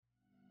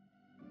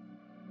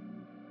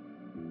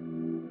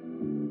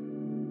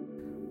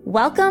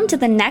Welcome to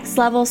the Next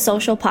Level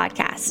Social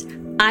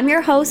Podcast. I'm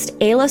your host,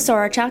 Ayla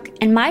Sorachuk,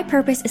 and my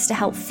purpose is to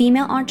help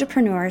female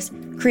entrepreneurs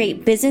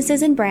create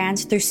businesses and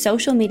brands through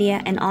social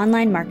media and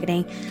online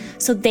marketing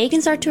so they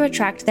can start to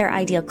attract their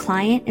ideal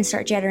client and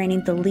start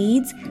generating the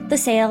leads, the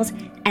sales,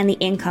 and the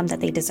income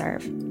that they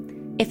deserve.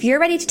 If you're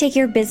ready to take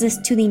your business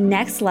to the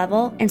next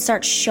level and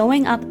start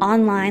showing up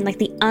online like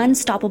the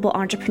unstoppable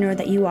entrepreneur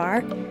that you are,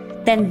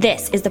 then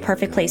this is the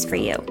perfect place for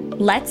you.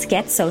 Let's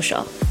get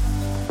social.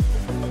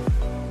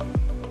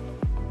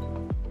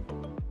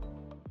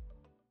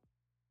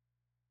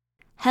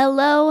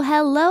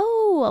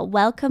 Hello.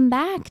 Welcome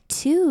back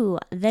to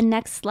the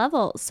Next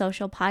Level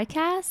Social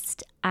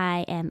Podcast.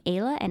 I am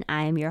Ayla and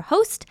I am your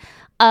host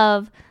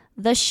of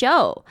the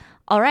show.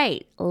 All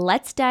right,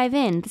 let's dive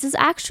in. This is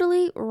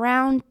actually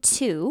round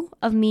 2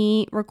 of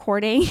me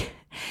recording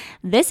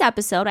this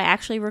episode. I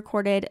actually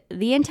recorded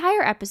the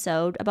entire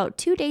episode about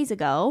 2 days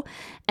ago.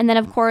 And then,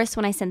 of course,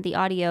 when I sent the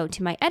audio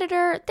to my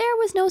editor, there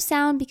was no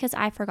sound because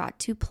I forgot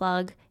to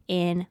plug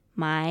in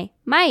my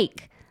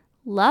mic.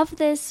 Love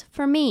this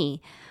for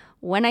me.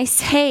 When I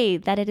say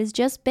that it has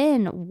just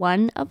been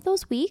one of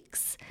those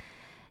weeks,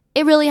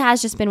 it really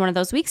has just been one of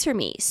those weeks for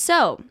me.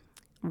 So,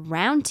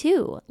 round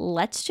 2,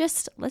 let's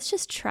just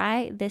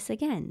try this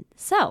again.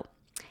 So,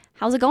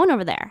 how's it going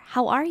over there?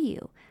 How are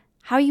you?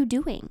 How are you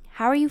doing?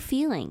 How are you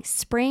feeling?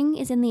 Spring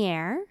is in the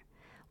air,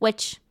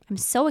 which I'm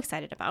so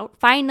excited about.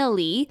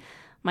 Finally,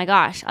 my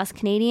gosh, us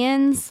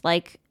Canadians,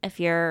 like if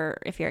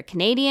you're a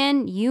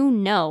Canadian, you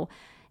know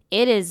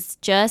it is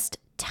just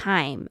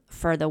time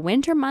for the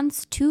winter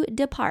months to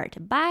depart.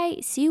 Bye.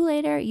 See you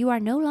later. You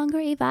are no longer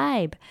a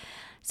vibe.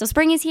 So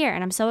spring is here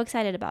and I'm so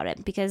excited about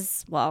it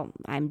because, well,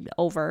 I'm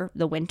over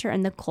the winter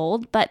and the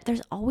cold, but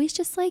there's always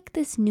just like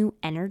this new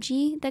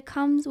energy that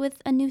comes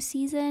with a new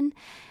season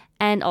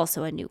and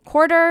also a new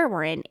quarter.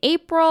 We're in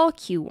April.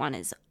 Q1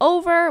 is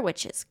over,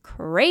 which is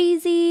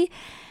crazy.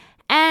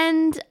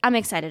 And I'm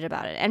excited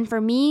about it. And for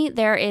me,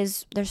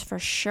 there's for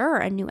sure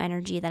a new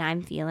energy that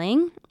I'm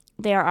feeling.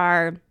 There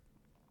are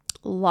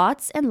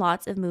lots and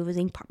lots of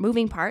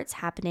moving parts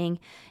happening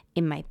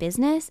in my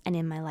business and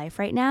in my life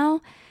right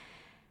now.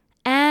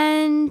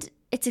 And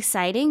it's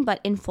exciting, but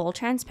in full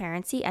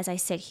transparency, as I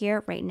sit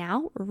here right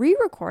now,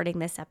 re-recording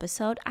this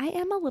episode, I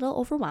am a little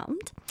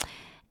overwhelmed.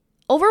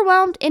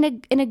 Overwhelmed in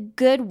a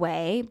good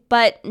way,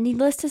 but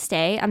needless to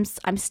say,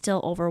 I'm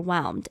still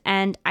overwhelmed.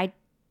 And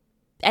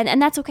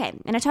that's okay.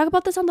 And I talk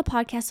about this on the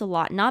podcast a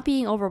lot, not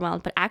being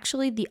overwhelmed, but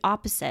actually the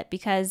opposite,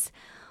 because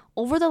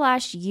over the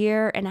last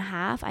year and a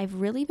half, I've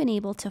really been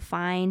able to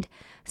find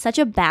such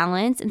a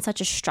balance and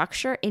such a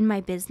structure in my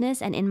business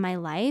and in my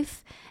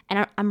life.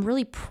 And I'm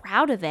really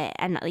proud of it.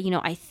 And,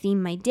 I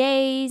theme my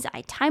days,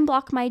 I time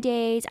block my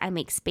days, I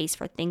make space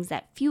for things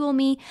that fuel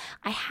me.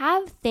 I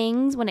have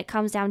things when it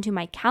comes down to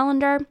my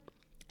calendar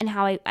and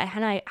how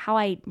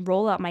I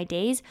roll out my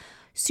days,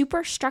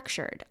 super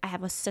structured. I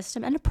have a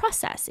system and a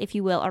process, if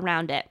you will,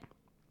 around it.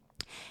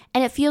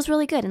 And it feels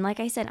really good. And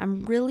like I said,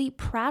 I'm really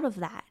proud of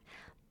that.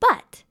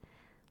 But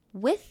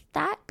with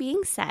that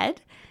being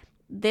said,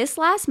 this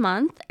last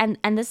month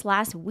and this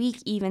last week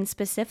even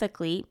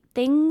specifically,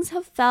 things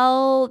have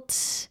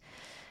felt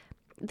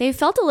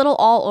a little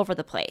all over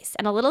the place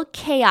and a little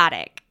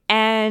chaotic.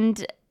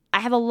 And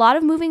I have a lot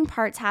of moving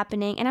parts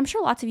happening, and I'm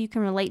sure lots of you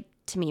can relate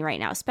to me right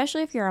now,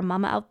 especially if you're a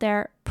mama out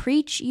there.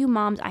 Preach, you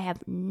moms. I have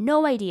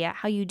no idea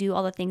how you do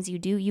all the things you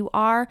do. You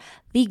are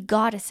the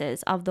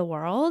goddesses of the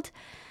world.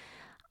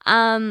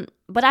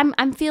 But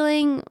I'm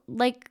feeling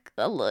like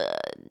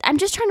I'm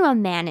just trying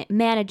to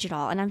manage it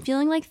all. And I'm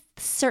feeling like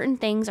certain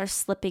things are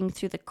slipping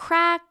through the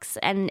cracks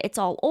and it's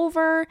all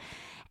over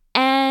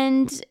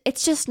and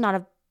it's just not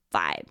a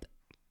vibe.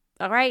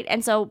 All right.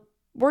 And so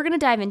we're going to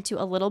dive into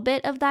a little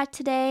bit of that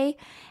today.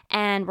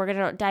 And we're going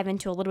to dive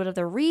into a little bit of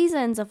the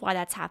reasons of why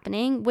that's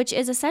happening, which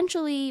is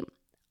essentially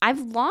I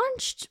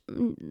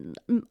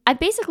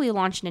basically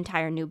launched an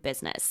entire new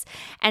business.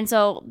 And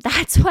so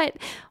that's what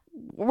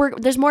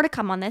there's more to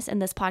come on this in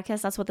this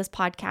podcast. That's what this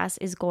podcast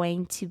is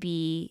going to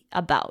be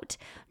about.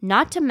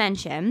 Not to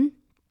mention,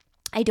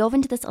 I dove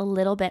into this a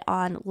little bit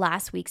on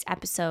last week's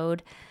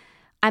episode.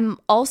 I'm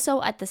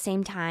also at the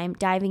same time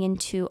diving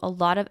into a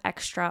lot of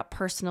extra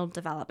personal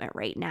development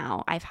right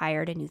now. I've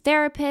hired a new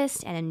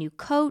therapist and a new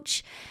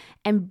coach,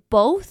 and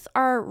both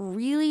are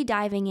really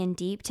diving in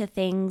deep to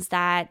things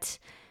that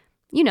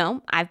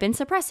I've been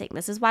suppressing.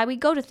 This is why we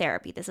go to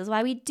therapy. This is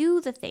why we do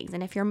the things.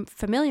 And if you're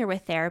familiar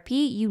with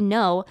therapy,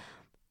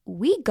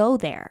 we go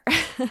there.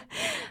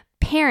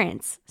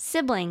 Parents,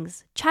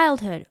 siblings,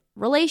 childhood,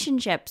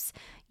 relationships,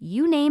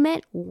 you name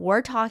it,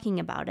 we're talking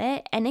about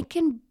it. And it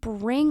can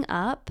bring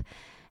up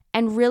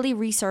and really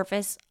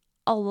resurface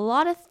a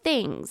lot of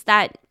things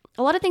that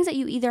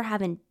you either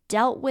haven't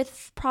dealt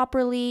with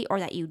properly or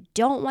that you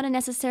don't want to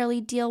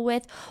necessarily deal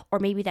with, or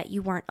maybe that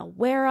you weren't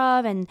aware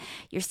of and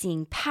you're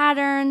seeing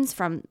patterns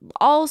from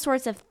all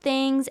sorts of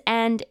things.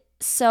 And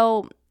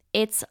so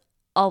it's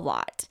a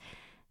lot.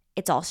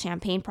 It's all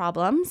champagne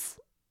problems.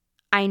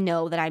 I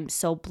know that I'm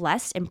so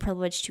blessed and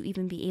privileged to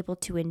even be able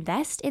to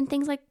invest in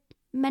things like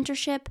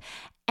mentorship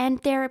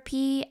end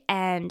therapy,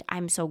 and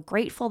I'm so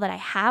grateful that I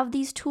have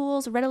these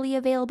tools readily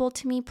available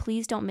to me.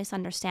 Please don't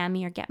misunderstand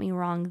me or get me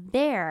wrong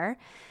there.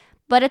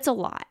 But it's a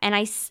lot. And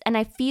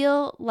I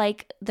feel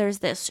like there's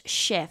this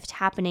shift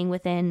happening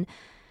within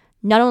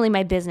not only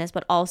my business,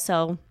 but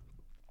also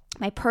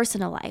my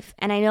personal life.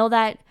 And I know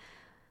that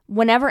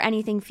whenever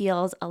anything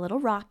feels a little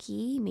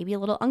rocky, maybe a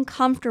little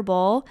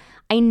uncomfortable,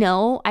 I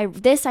know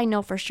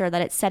for sure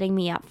that it's setting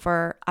me up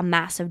for a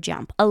massive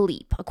jump, a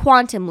leap, a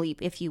quantum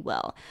leap, if you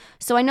will.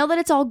 So I know that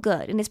it's all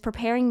good and it's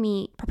preparing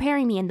me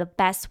in the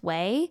best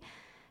way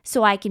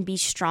so I can be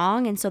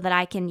strong and so that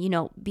I can,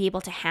 be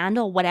able to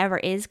handle whatever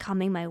is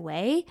coming my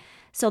way.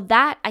 So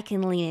that I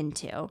can lean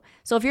into.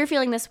 So if you're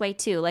feeling this way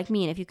too, like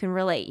me, and if you can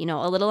relate,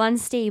 a little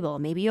unstable,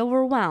 maybe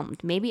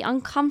overwhelmed, maybe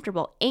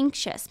uncomfortable,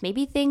 anxious,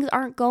 maybe things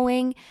aren't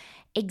going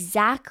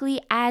exactly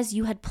as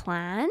you had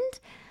planned,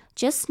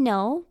 just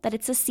know that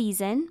it's a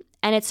season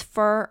and it's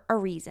for a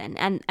reason.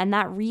 And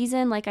that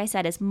reason, like I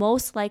said, is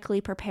most likely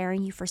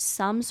preparing you for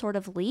some sort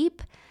of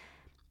leap.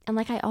 And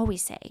like I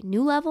always say,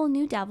 new level,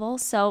 new devil.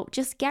 So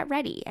just get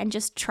ready and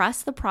just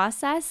trust the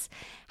process,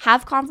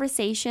 have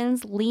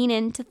conversations, lean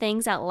into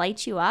things that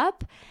light you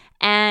up,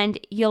 and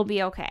you'll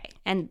be okay.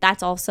 And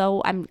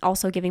I'm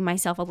also giving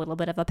myself a little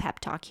bit of a pep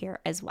talk here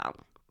as well.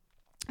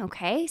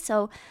 Okay,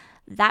 so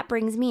that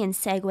brings me and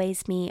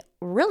segues me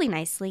really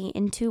nicely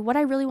into what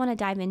I really want to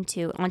dive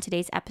into on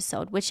today's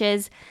episode, which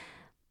is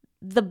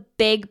the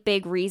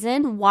big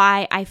reason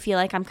why I feel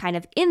like I'm kind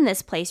of in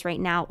this place right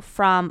now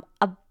from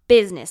a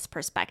business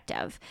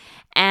perspective.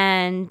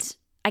 And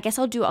I guess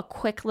I'll do a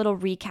quick little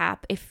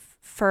recap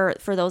for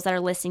those that are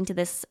listening to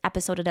this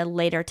episode at a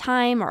later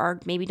time or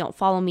maybe don't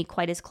follow me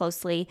quite as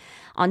closely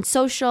on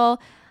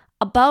social.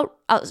 So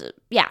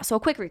a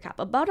quick recap.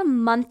 About a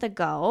month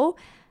ago,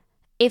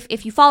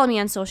 if you follow me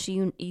on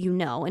social, you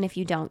know, and if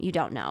you don't, you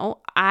don't know,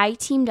 I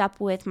teamed up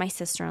with my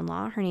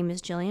sister-in-law. Her name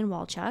is Jillian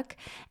Walchuk,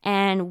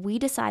 and we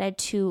decided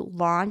to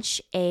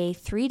launch a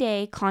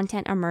 3-day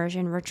content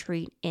immersion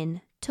retreat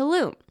in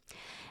Tulum.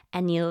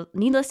 And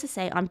needless to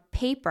say, on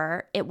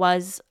paper, it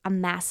was a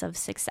massive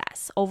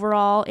success.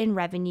 Overall, in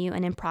revenue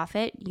and in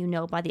profit,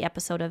 by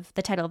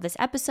the title of this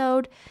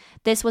episode,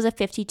 this was a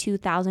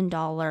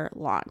 $52,000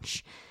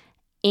 launch.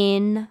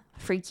 In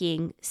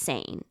freaking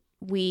sane.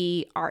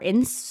 We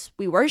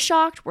were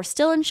shocked. We're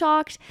still in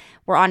shock.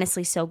 We're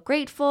honestly so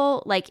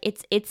grateful. Like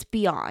it's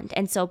beyond.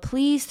 And so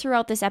please,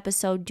 throughout this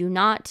episode, do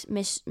not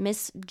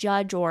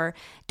misjudge or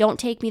don't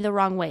take me the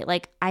wrong way.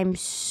 Like, I'm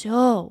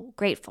so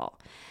grateful.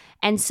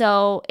 And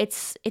so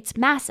it's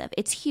massive.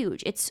 It's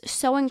huge. It's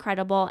so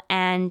incredible.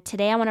 And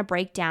today I want to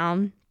break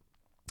down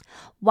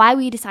why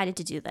we decided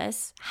to do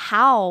this,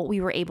 how we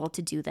were able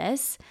to do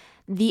this,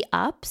 the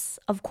ups,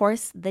 of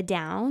course, the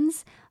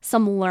downs,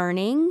 some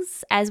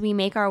learnings as we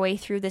make our way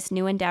through this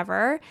new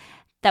endeavor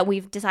that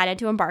we've decided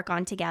to embark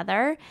on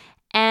together.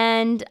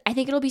 And I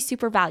think it'll be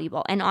super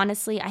valuable. And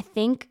honestly, I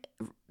think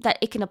that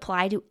it can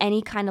apply to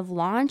any kind of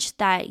launch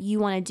that you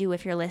want to do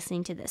if you're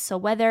listening to this. So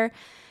whether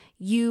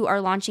you are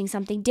launching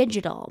something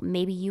digital,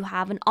 maybe you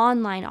have an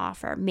online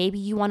offer, maybe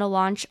you want to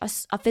launch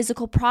a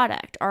physical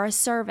product or a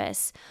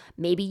service,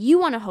 maybe you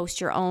want to host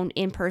your own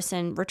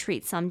in-person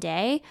retreat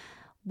someday.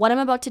 What I'm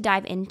about to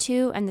dive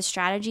into and the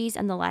strategies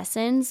and the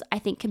lessons I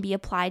think can be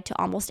applied to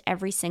almost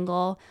every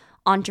single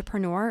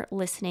entrepreneur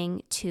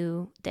listening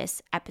to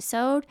this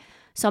episode.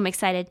 So I'm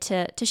excited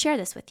to share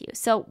this with you.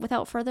 So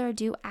without further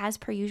ado, as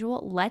per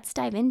usual, let's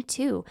dive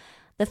into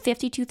the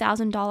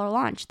 $52,000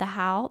 launch, the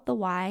how, the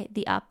why,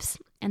 the ups,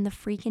 and the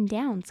freaking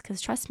downs. Because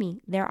trust me,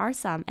 there are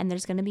some and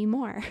there's going to be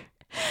more.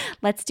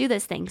 Let's do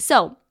this thing.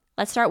 So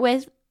let's start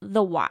with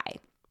the why.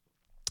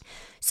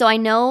 So I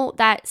know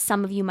that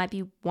some of you might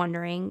be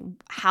wondering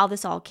how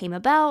this all came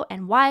about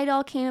and why it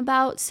all came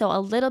about. So a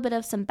little bit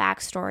of some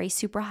backstory,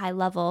 super high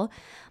level.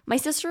 My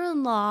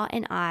sister-in-law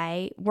and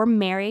I were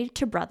married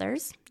to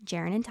brothers,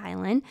 Jaron and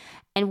Tylen,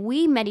 and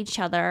we met each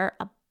other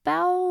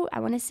about,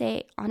 I want to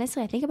say,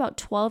 honestly, I think about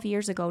 12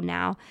 years ago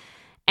now.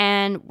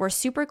 And we're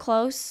super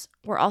close.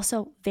 We're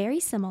also very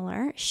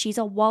similar. She's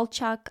a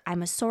Walchuk.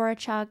 I'm a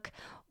Sorachuk.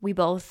 We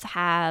both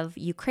have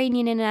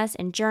Ukrainian in us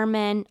and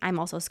German. I'm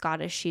also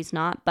Scottish. She's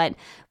not. But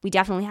we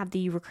definitely have the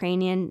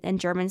Ukrainian and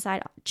German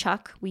side.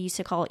 Chuck. We used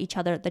to call each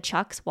other the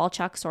Chucks.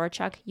 Walchuk,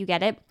 Sorachuk. You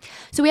get it?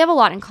 So we have a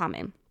lot in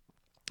common.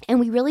 And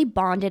we really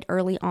bonded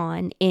early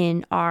on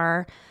in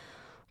our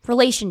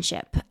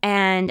relationship.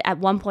 And at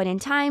one point in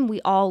time,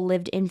 we all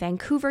lived in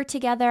Vancouver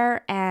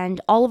together,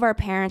 and all of our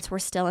parents were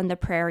still in the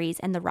prairies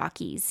and the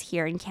Rockies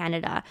here in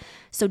Canada.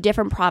 So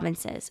different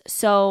provinces.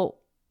 So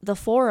the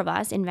four of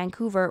us in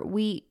Vancouver,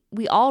 we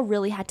all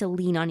really had to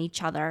lean on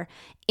each other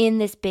in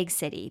this big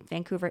city.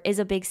 Vancouver is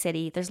a big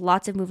city. There's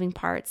lots of moving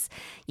parts.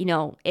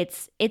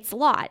 It's a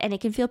lot, and it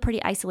can feel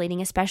pretty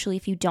isolating, especially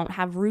if you don't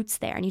have roots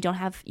there and you don't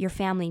have your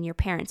family and your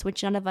parents,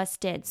 which none of us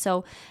did.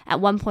 So at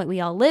one point, we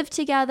all lived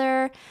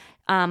together.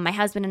 My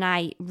husband and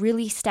I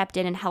really stepped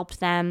in and helped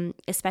them,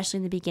 especially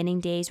in the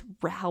beginning days,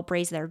 help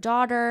raise their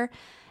daughter.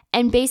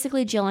 And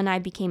basically, Jill and I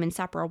became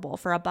inseparable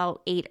for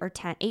about 8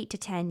 to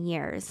 10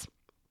 years.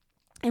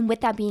 And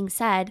with that being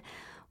said,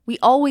 We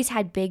always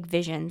had big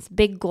visions,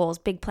 big goals,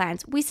 big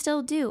plans. We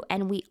still do.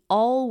 And we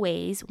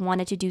always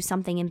wanted to do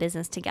something in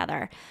business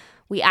together.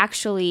 We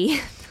actually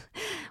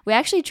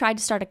tried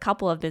to start a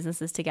couple of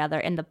businesses together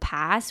in the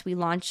past. We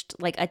launched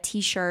like a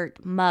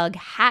t-shirt, mug,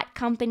 hat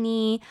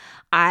company.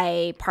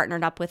 I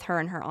partnered up with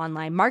her in her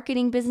online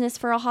marketing business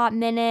for a hot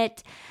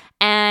minute.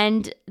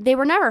 And they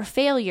were never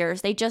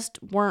failures. They just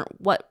weren't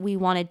what we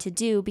wanted to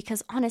do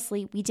because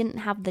honestly, we didn't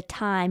have the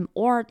time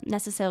or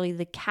necessarily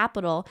the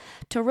capital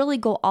to really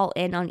go all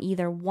in on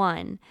either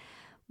one.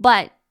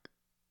 But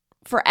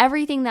for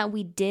everything that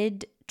we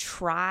did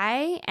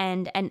try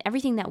and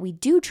everything that we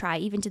do try,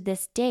 even to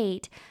this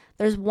date,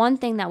 there's one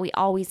thing that we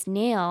always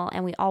nail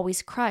and we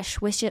always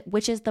crush, which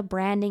is the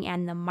branding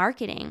and the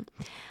marketing.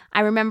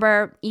 I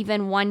remember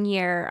even one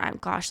year,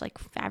 like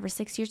 5 or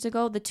 6 years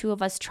ago, the two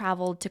of us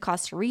traveled to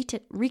Costa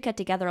Rica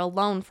together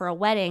alone for a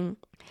wedding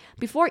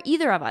before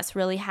either of us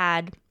really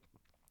had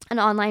an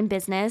online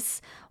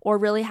business or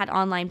really had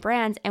online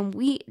brands. And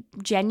we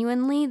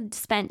genuinely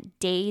spent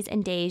days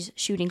and days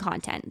shooting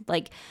content,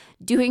 like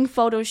doing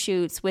photo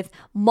shoots with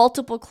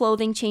multiple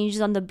clothing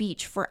changes on the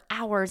beach for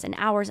hours and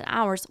hours and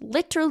hours,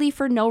 literally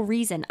for no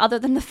reason other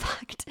than the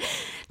fact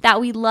that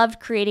we loved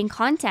creating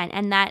content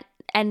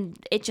and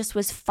it just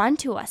was fun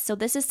to us. So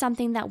this is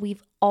something that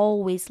we've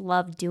always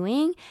loved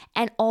doing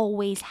and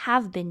always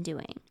have been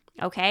doing.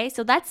 Okay,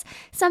 so that's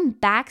some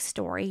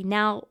backstory.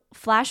 Now,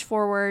 flash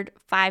forward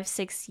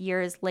 5-6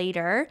 years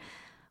later,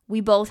 we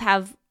both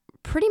have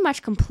pretty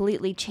much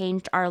completely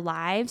changed our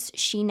lives.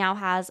 She now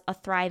has a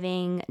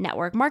thriving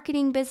network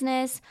marketing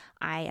business.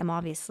 I am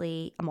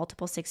obviously a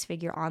multiple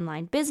 6-figure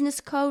online business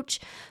coach.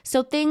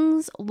 So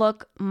things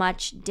look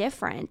much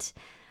different.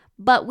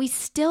 But we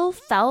still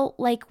felt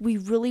like we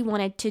really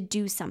wanted to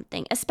do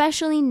something,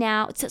 especially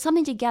now,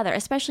 something together,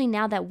 especially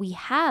now that we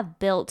have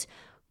built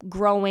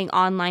growing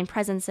online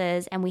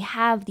presences and we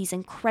have these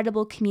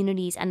incredible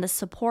communities and the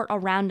support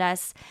around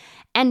us.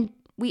 And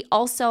we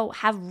also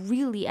have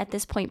really at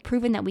this point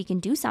proven that we can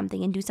do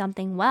something and do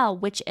something well,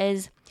 which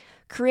is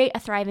create a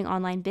thriving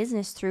online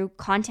business through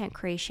content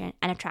creation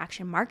and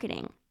attraction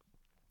marketing.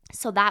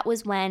 So that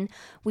was when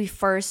we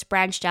first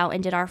branched out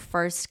and did our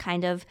first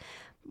kind of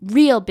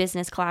real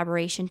business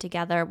collaboration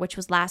together, which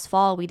was last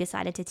fall. We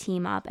decided to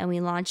team up and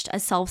we launched a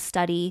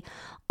self-study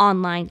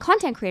online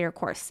content creator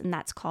course, and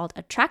that's called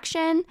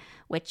Attraction,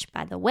 which,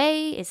 by the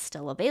way, is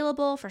still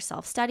available for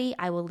self-study.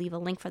 I will leave a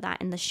link for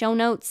that in the show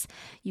notes.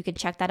 You can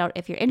check that out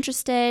if you're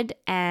interested.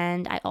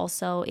 And I'll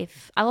also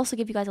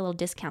give you guys a little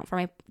discount for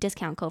my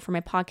discount code for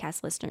my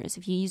podcast listeners.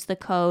 If you use the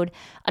code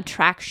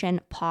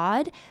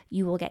AttractionPod,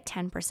 you will get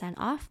 10%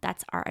 off.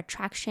 That's our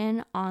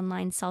Attraction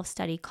online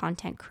self-study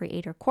content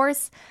creator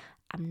course.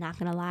 I'm not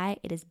going to lie,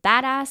 it is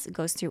badass. It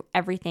goes through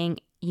everything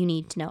you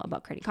need to know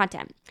about creating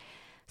content.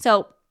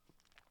 So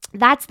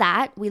that's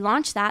that. We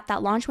launched that.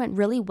 That launch went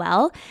really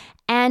well.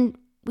 And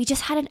we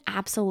just had an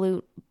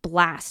absolute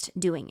blast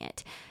doing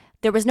it.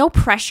 There was no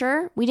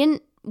pressure.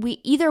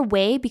 Either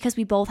way, because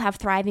we both have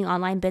thriving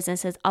online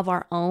businesses of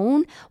our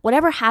own,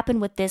 whatever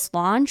happened with this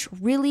launch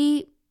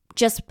really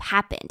just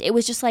happened. It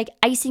was just like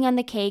icing on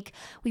the cake.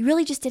 We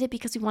really just did it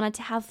because we wanted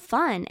to have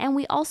fun. And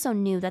we also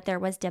knew that there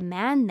was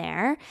demand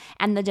there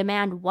and the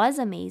demand was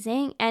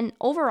amazing. And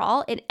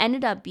overall, it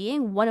ended up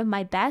being one of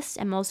my best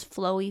and most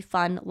flowy,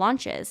 fun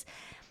launches.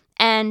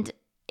 And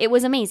it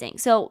was amazing.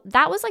 So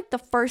that was like the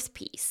first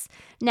piece.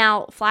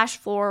 Now, flash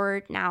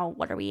forward. Now,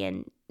 what are we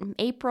in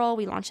April?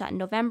 We launched that in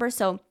November.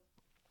 So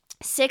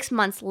 6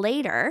 months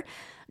later,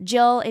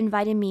 Jill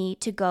invited me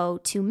to go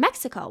to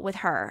Mexico with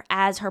her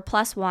as her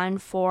 +1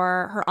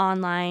 for her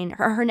online,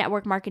 her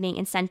network marketing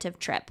incentive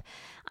trip.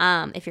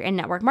 If you're in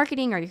network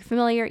marketing or you're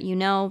familiar, you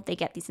know they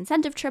get these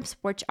incentive trips,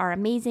 which are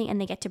amazing,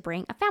 and they get to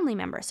bring a family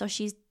member. So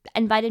she's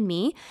invited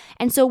me.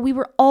 And so we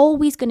were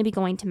always going to be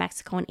going to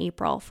Mexico in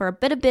April for a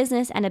bit of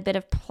business and a bit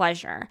of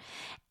pleasure.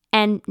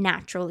 And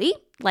naturally,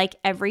 like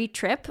every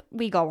trip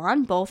we go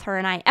on, both her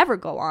and I ever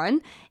go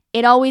on,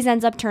 it always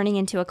ends up turning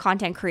into a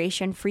content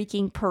creation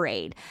freaking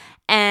parade.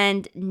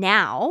 And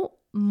now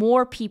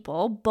more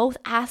people both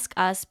ask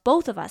us,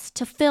 both of us,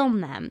 to film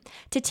them,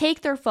 to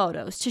take their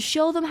photos, to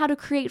show them how to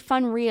create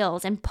fun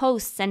reels and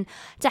posts, and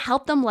to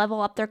help them level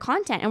up their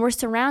content. And we're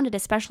surrounded,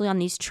 especially on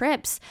these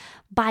trips,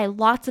 by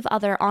lots of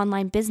other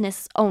online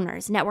business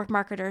owners, network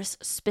marketers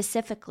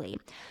specifically.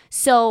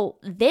 So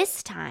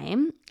this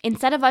time,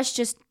 instead of us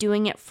just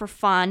doing it for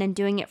fun and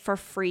doing it for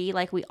free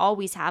like we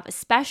always have,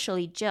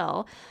 especially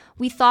Jill,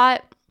 we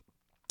thought,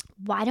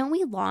 why don't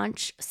we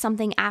launch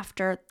something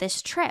after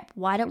this trip?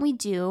 Why don't we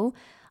do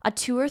a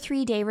 2 or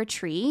 3 day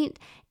retreat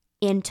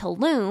in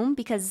Tulum,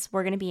 because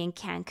we're going to be in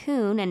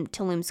Cancun and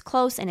Tulum's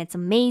close and it's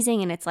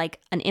amazing and it's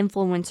like an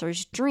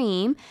influencer's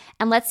dream.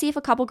 And let's see if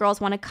a couple girls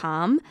want to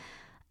come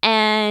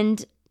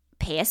and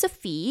pay us a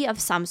fee of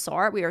some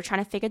sort. We were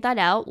trying to figure that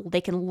out.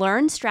 They can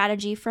learn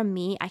strategy from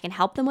me. I can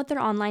help them with their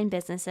online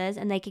businesses,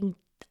 and they can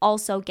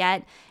also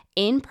get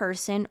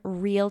in-person,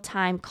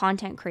 real-time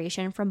content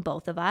creation from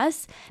both of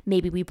us.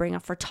 Maybe we bring a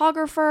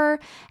photographer,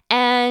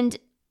 and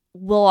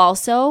we'll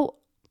also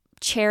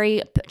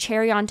cherry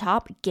on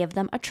top, give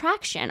them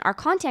attraction, our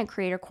content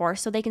creator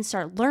course, so they can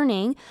start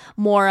learning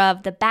more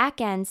of the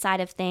back end side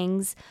of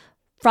things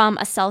from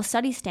a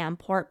self-study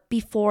standpoint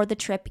before the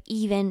trip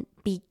even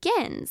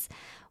begins.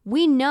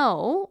 We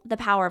know the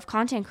power of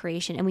content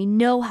creation, and we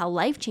know how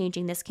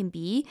life-changing this can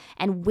be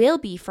and will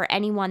be for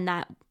anyone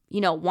that,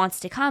 wants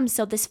to come.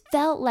 So this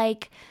felt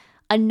like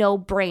a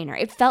no-brainer.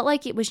 It felt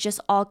like it was just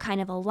all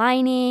kind of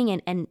aligning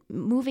and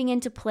moving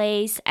into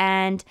place,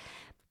 and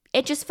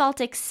it just felt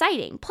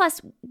exciting.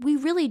 Plus, we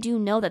really do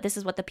know that this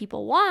is what the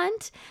people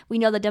want. We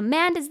know the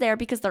demand is there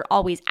because they're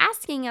always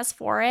asking us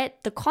for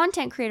it. The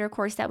content creator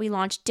course that we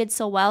launched did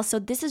so well. So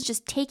this is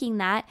just taking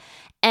that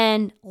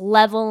and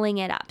leveling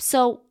it up.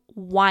 So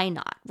why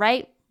not,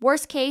 right?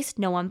 Worst case,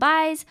 no one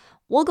buys.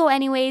 We'll go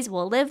anyways.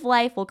 We'll live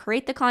life. We'll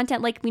create the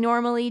content like we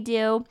normally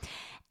do.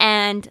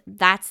 And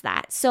that's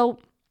that. So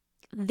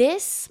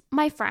this,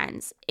 my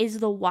friends, is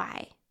the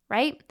why,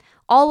 right?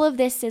 All of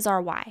this is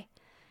our why.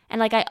 And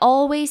like I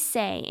always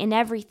say in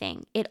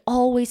everything, it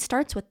always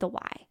starts with the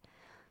why.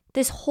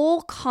 This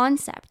whole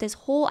concept, this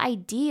whole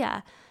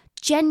idea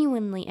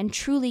genuinely and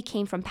truly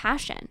came from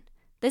passion.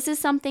 This is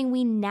something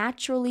we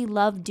naturally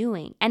love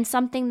doing, and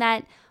something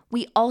that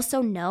we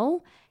also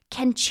know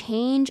can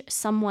change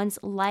someone's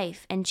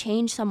life and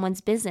change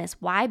someone's business.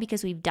 Why?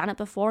 Because we've done it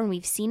before and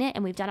we've seen it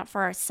and we've done it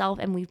for ourselves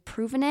and we've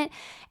proven it.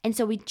 And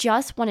so we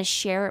just want to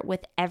share it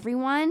with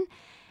everyone.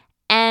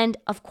 And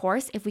of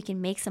course, if we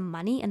can make some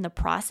money in the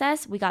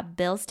process, we got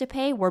bills to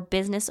pay. We're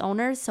business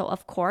owners. So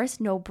of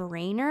course, no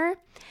brainer.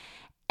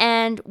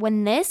 And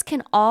when this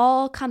can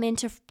all come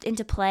into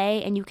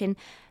play, and you can,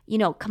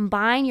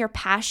 combine your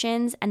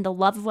passions and the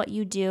love of what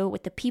you do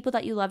with the people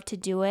that you love to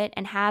do it,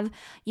 and have,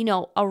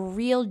 a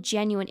real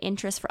genuine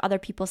interest for other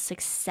people's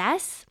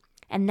success,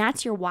 and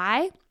that's your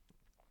why,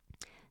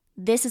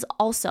 this is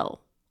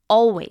also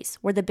always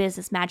where the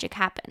business magic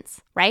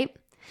happens, right?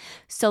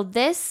 So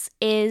this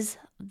is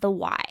the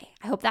why.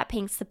 I hope that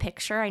paints the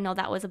picture. I know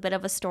that was a bit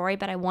of a story,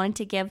 but I wanted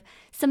to give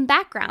some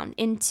background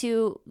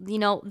into,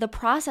 the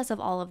process of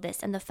all of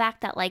this, and the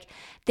fact that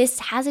this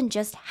hasn't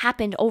just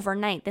happened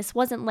overnight. This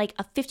wasn't like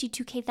a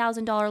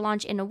 $52,000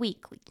 launch in a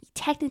week.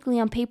 Technically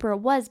on paper it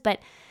was, but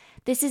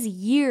this is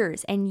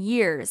years and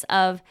years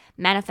of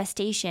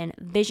manifestation,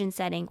 vision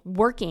setting,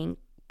 working,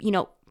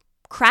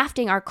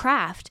 crafting our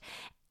craft,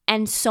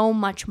 and so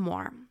much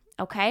more.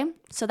 Okay?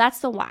 So that's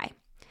the why.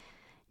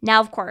 Now,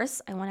 of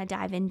course, I want to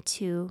dive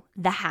into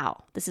the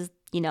how. This is,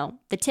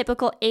 the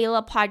typical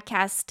Ayla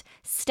podcast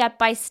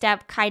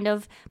step-by-step kind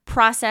of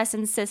process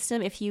and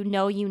system. If you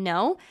know, you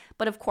know.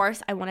 But of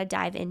course, I want to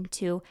dive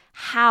into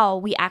how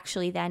we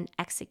actually then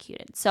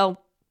executed. So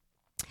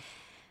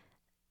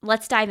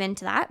let's dive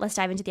into that. Let's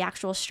dive into the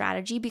actual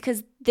strategy,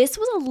 because this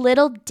was a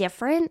little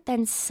different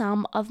than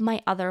some of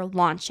my other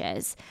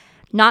launches.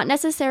 Not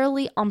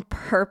necessarily on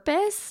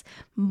purpose,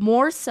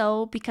 more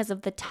so because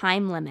of the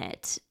time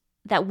limit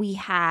that we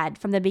had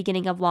from the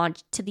beginning of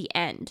launch to the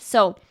end.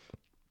 So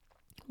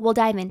we'll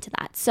dive into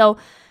that. So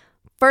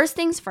first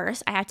things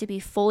first, I have to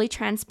be fully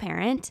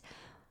transparent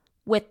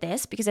with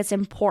this because it's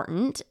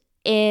important,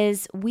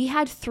 is we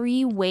had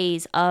 3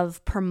 ways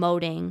of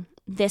promoting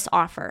this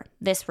offer,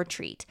 this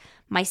retreat.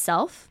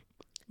 Myself,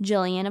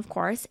 Jillian, of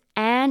course,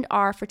 and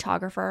our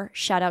photographer,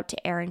 shout out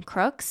to Aaron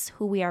Crooks,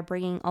 who we are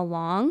bringing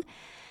along.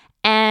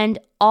 And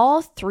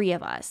all 3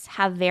 of us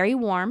have very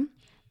warm,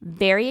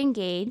 very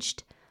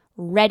engaged,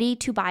 ready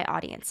to buy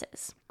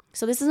audiences.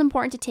 So this is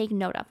important to take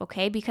note of,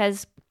 okay?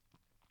 Because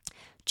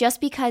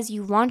just because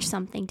you launch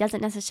something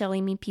doesn't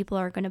necessarily mean people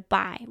are going to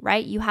buy,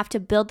 right? You have to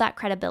build that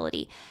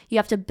credibility. You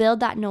have to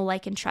build that know,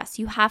 like, and trust.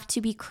 You have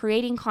to be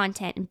creating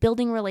content and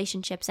building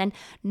relationships and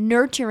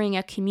nurturing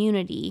a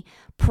community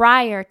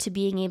prior to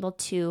being able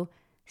to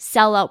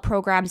sell out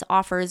programs,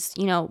 offers,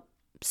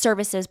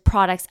 services,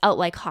 products out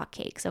like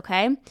hotcakes,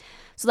 okay?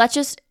 So that's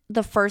just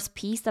the first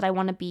piece that I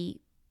want to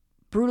be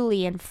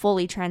brutally and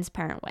fully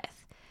transparent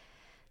with.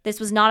 This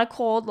was not a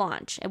cold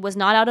launch. It was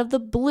not out of the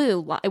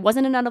blue. It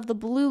wasn't an out of the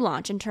blue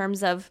launch in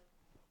terms of,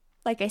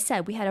 like I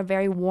said, we had a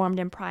very warmed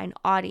and primed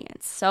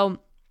audience. So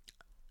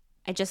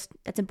it's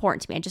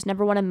important to me. I just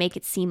never want to make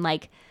it seem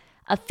like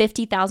a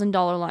 $50,000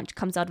 launch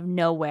comes out of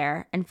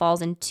nowhere and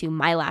falls into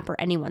my lap or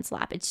anyone's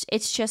lap.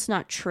 It's just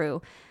not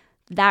true.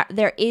 That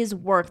there is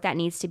work that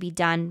needs to be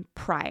done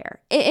prior.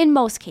 In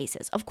most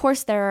cases. Of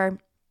course, there are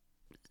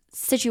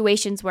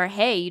situations where,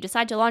 hey, you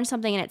decide to launch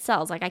something and it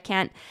sells. I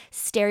can't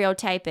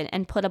stereotype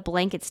and put a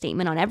blanket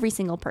statement on every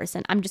single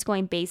person. I'm just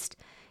going based,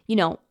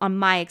 on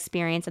my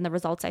experience and the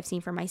results I've seen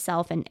for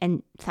myself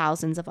and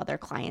thousands of other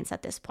clients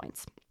at this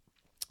point.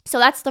 So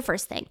that's the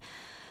first thing.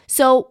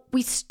 So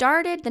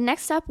the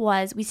next step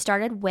was we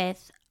started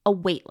with a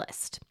wait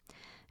list.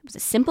 It was a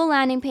simple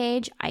landing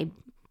page. I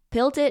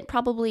built it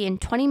probably in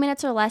 20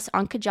 minutes or less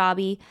on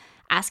Kajabi,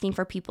 asking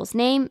for people's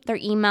name, their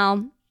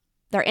email,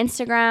 their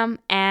Instagram,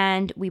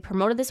 and we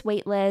promoted this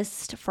wait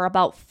list for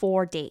about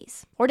 4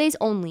 days. 4 days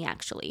only,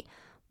 actually.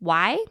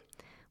 Why?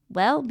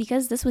 Well,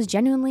 because this was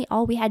genuinely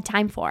all we had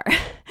time for.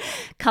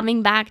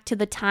 Coming back to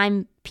the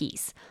time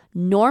piece.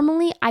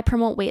 Normally, I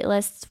promote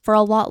waitlists for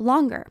a lot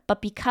longer,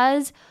 but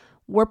because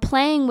we're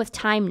playing with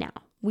time now,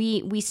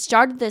 we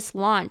started this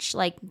launch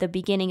like the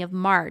beginning of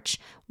March.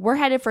 We're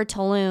headed for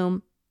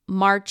Tulum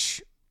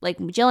March,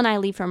 like Jill and I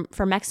leave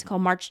for Mexico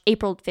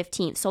April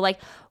 15th. So like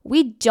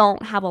we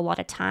don't have a lot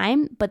of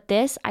time, but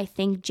this I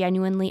think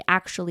genuinely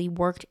actually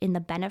worked in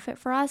the benefit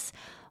for us,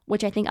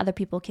 which I think other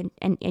people can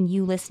and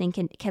you listening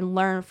can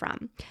learn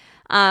from.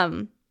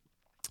 And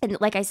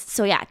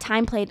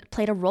time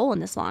played a role in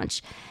this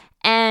launch.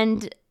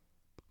 And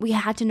we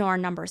had to know our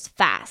numbers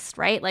fast,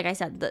 right? Like I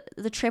said,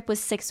 the trip was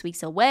 6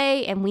 weeks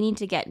away and we need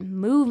to get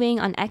moving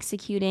on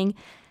executing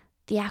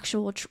the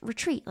actual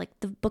retreat, like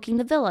booking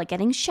the villa,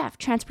 getting chef,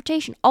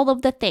 transportation, all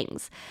of the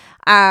things.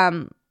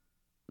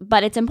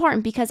 But it's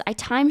important because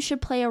time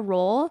should play a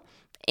role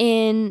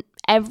in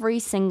every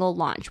single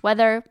launch,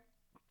 whether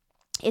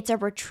it's a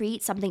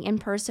retreat, something in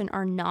person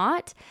or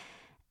not.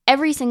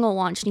 Every single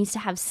launch needs to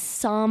have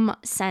some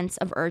sense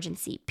of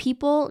urgency.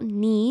 People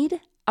need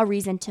a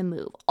reason to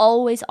move.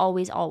 Always,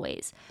 always,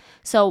 always.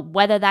 So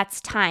whether that's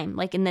time,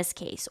 like in this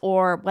case,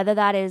 or whether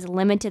that is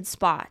limited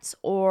spots,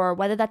 or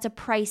whether that's a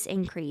price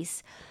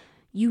increase,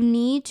 you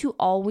need to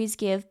always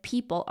give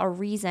people a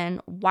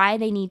reason why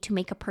they need to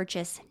make a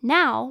purchase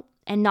now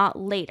and not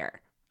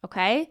later.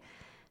 Okay?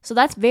 So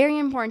that's very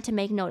important to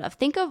make note of.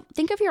 Think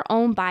of your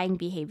own buying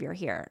behavior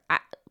here.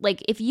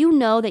 Like if you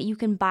know that you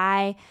can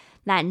buy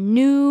that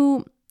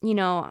new,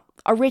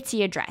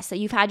 Aritzia dress that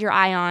you've had your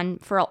eye on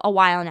for a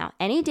while now,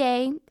 any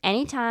day,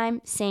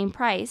 anytime, same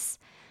price,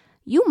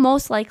 you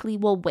most likely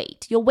will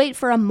wait. You'll wait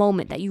for a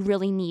moment that you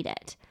really need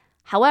it.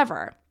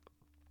 However,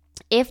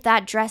 if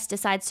that dress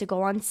decides to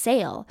go on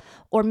sale,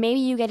 or maybe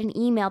you get an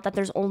email that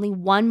there's only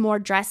one more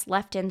dress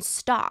left in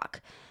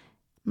stock,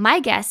 my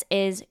guess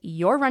is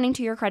you're running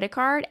to your credit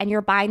card and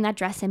you're buying that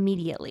dress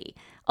immediately.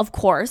 Of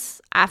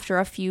course, after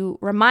a few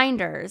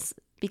reminders,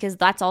 because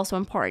that's also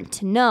important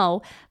to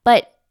know,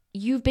 but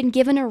you've been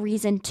given a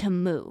reason to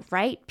move,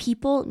 right?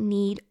 People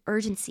need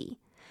urgency.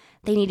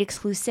 They need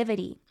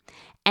exclusivity.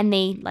 And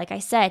they, like I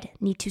said,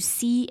 need to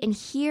see and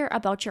hear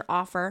about your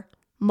offer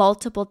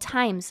multiple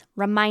times,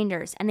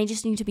 reminders, and they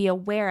just need to be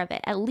aware of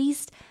it. At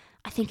least,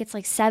 I think it's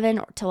like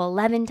 7 to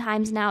 11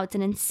 times now. It's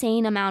an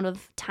insane amount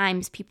of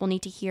times people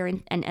need to hear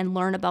and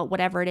learn about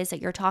whatever it is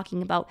that you're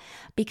talking about,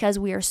 because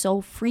we are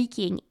so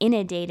freaking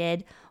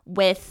inundated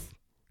with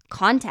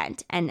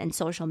content and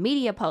social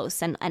media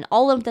posts and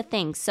all of the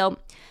things. So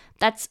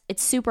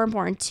it's super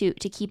important to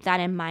keep that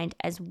in mind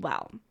as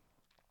well.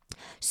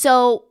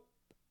 So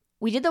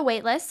we did the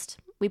wait list,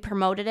 we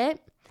promoted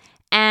it,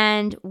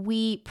 and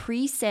we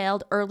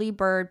pre-saled early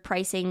bird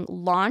pricing,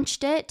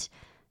 launched it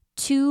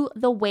to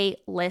the wait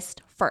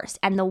list first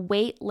and the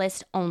wait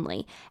list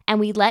only. And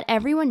we let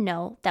everyone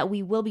know that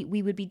we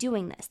would be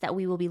doing this, that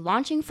we will be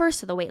launching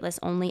first to the wait list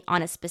only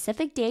on a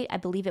specific date. I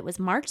believe it was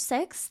March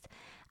 6th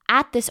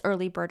at this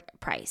early bird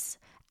price,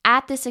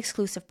 at this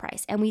exclusive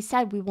price. And we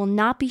said we will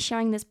not be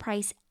sharing this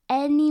price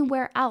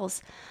anywhere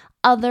else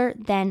other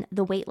than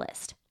the wait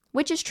list,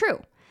 which is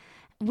true.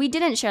 We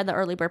didn't share the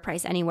early bird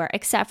price anywhere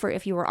except for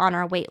if you were on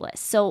our wait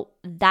list. So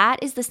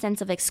that is the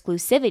sense of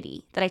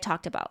exclusivity that I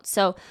talked about.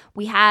 So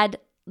we had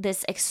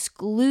this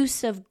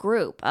exclusive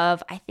group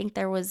of, I think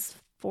there was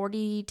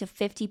 40 to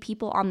 50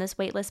 people on this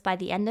wait list by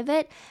the end of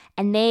it,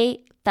 and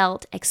they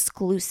felt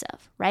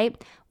exclusive,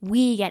 right?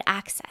 We get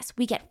access.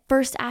 We get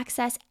first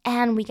access,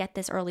 and we get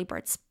this early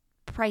bird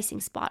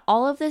pricing spot.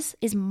 All of this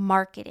is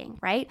marketing,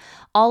 right?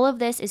 All of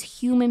this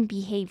is human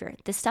behavior.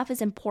 This stuff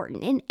is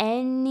important in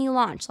any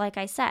launch. Like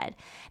I said,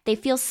 they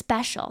feel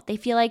special. They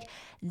feel like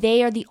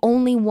they are the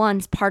only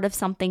ones part of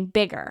something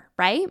bigger,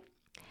 right?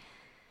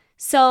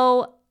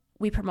 So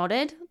we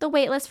promoted the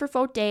waitlist for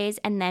 4 days,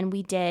 and then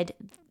we did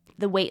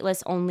the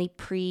waitlist only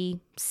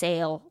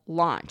pre-sale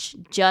launch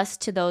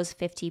just to those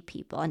 50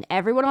 people. And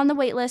everyone on the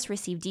waitlist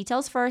received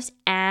details first,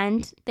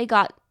 and they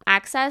got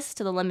access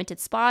to the limited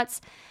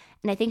spots.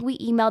 And I think we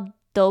emailed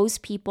those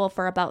people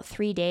for about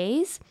 3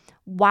 days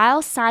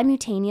while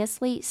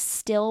simultaneously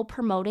still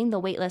promoting the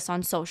waitlist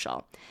on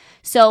social.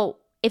 So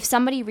if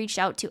somebody reached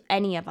out to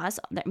any of us,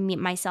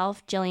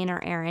 myself, Jillian,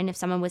 or Erin, if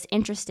someone was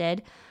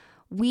interested,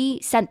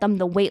 we sent them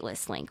the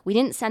waitlist link. We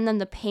didn't send them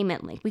the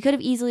payment link. We could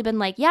have easily been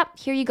like, yep,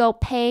 here you go,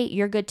 pay,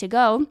 you're good to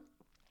go.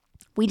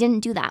 We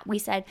didn't do that. We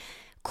said,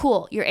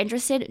 cool, you're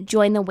interested,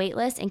 join the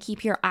waitlist and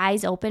keep your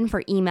eyes open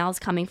for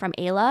emails coming from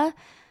Ayla.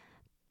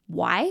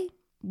 Why?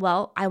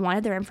 Well, I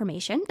wanted their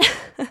information.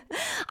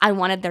 I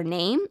wanted their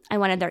name. I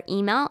wanted their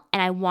email,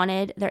 and I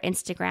wanted their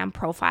Instagram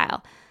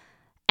profile.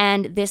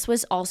 And this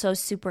was also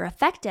super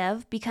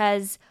effective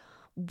because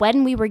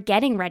when we were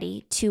getting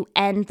ready to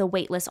end the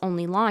waitlist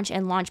only launch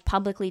and launch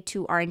publicly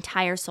to our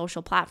entire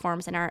social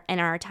platforms and our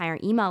entire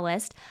email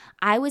list,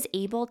 I was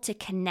able to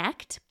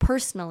connect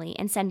personally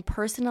and send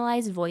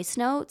personalized voice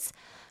notes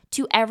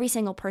to every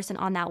single person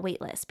on that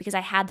wait list because I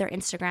had their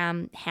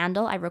Instagram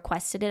handle. I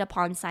requested it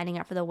upon signing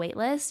up for the wait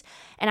list.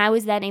 And I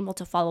was then able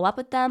to follow up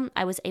with them.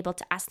 I was able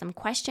to ask them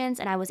questions,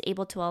 and I was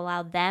able to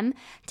allow them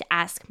to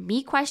ask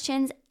me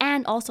questions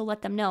and also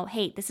let them know,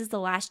 hey, this is the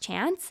last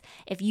chance.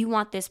 If you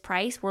want this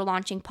price, we're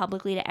launching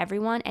publicly to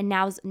everyone. And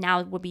now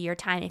would be your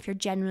time if you're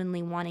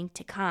genuinely wanting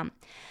to come.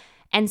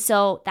 And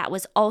so that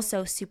was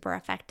also super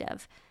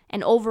effective.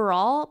 And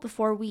overall,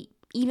 before we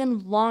even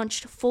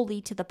launched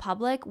fully to the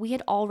public, we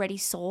had already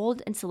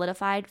sold and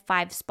solidified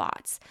 5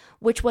 spots,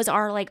 which was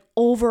our like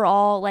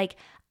overall like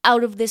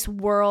out of this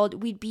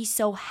world, we'd be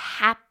so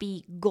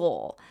happy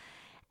goal.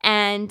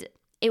 And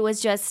it was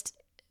just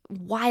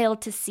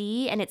wild to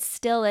see, and it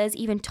still is.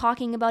 Even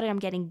talking about it, I'm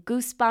getting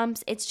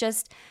goosebumps.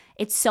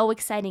 It's so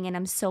exciting, and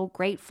I'm so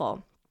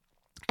grateful.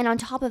 And on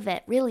top of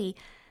it, really,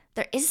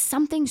 there is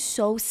something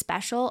so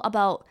special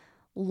about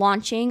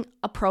launching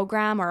a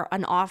program or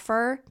an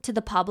offer to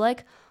the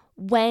public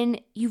when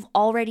you've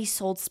already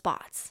sold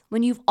spots,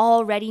 when you've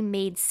already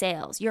made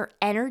sales. Your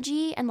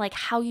energy and like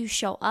how you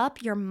show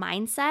up, your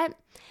mindset,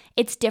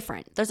 it's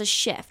different. There's a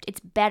shift. It's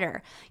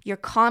better. You're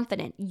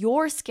confident.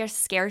 Your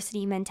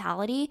scarcity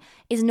mentality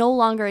is no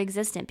longer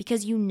existent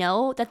because you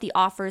know that the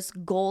offer's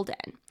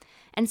golden.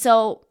 And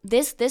so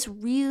this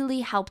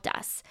really helped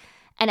us.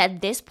 And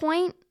at this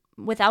point,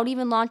 without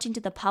even launching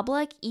to the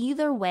public,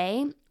 either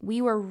way, we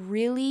were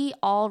really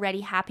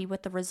already happy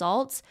with the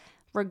results,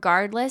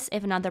 regardless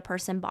if another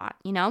person bought,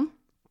 you know?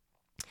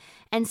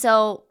 And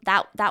so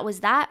that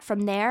was that.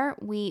 From there,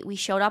 we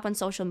showed up on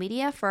social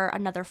media for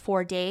another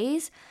 4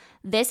 days.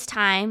 This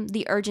time,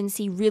 the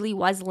urgency really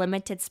was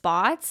limited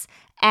spots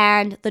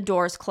and the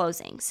doors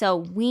closing. So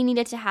we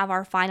needed to have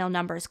our final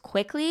numbers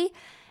quickly,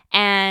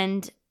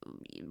 and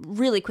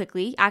really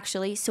quickly,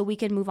 actually, so we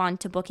could move on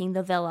to booking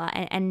the villa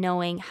and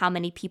knowing how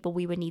many people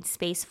we would need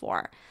space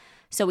for.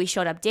 So we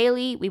showed up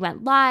daily, we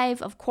went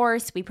live, of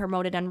course, we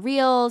promoted on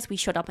Reels, we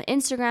showed up on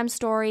Instagram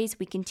stories,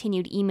 we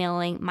continued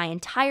emailing my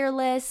entire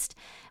list.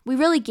 We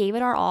really gave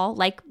it our all,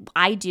 like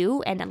I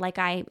do, and like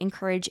I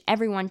encourage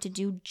everyone to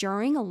do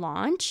during a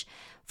launch,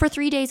 for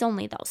 3 days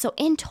only though. So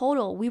in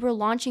total, we were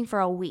launching for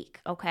a week,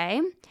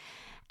 okay?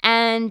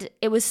 And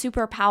it was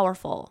super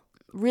powerful.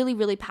 Really,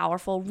 really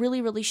powerful,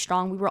 really, really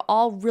strong. We were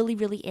all really,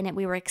 really in it.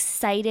 We were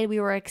excited. We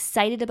were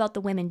excited about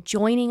the women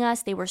joining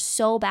us. They were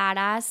so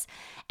badass.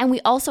 And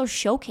we also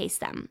showcased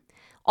them,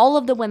 all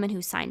of the women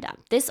who signed up.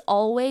 This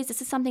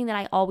is something that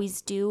I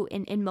always do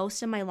in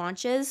most of my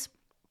launches.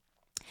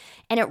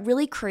 And it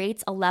really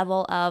creates a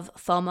level of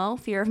FOMO,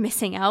 fear of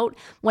missing out,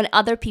 when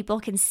other people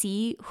can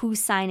see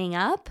who's signing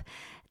up.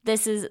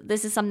 This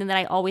is something that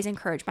I always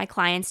encourage my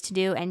clients to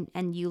do,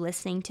 and you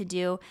listening to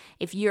do.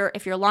 If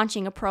you're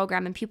launching a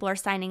program and people are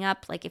signing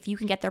up, like if you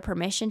can get their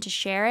permission to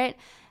share it,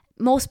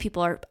 most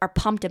people are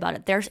pumped about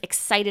it. They're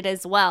excited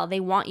as well.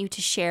 They want you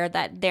to share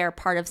that they're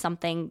part of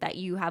something that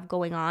you have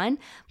going on.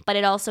 But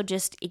it also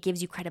it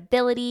gives you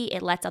credibility.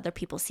 It lets other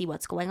people see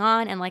what's going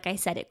on. And like I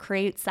said, it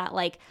creates that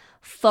like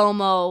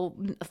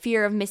FOMO,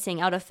 fear of missing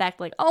out effect.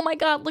 Like, oh my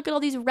God, look at all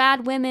these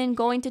rad women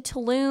going to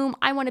Tulum.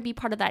 I want to be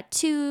part of that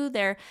too.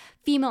 They're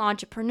female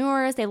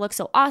entrepreneurs. They look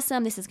so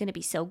awesome. This is going to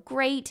be so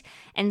great.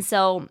 And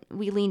so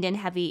we leaned in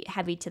heavy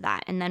to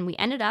that. And then we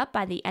ended up,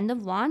 by the end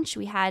of launch,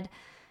 we had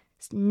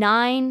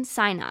 9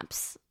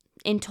 signups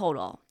in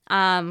total.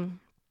 And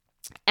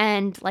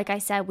like I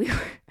said, we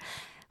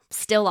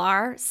still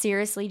are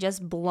seriously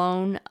just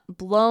blown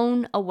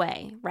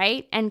away,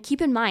 right? And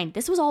keep in mind,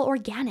 this was all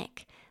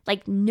organic,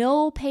 like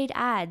no paid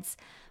ads,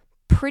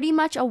 pretty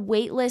much a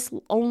waitlist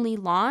only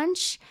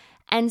launch.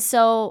 And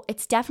so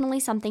it's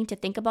definitely something to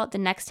think about the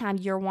next time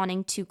you're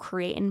wanting to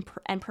create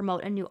and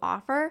promote a new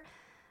offer.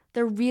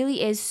 There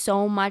really is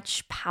so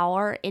much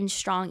power in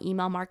strong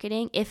email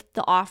marketing if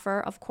the offer,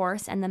 of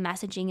course, and the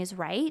messaging is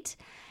right.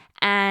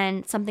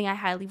 And something I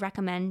highly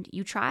recommend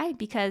you try,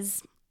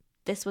 because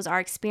this was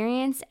our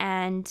experience,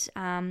 and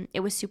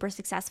it was super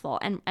successful.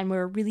 And we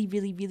were really,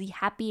 really, really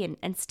happy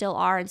and still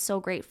are, and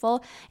so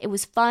grateful. It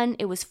was fun.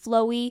 It was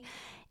flowy.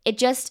 It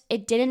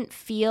didn't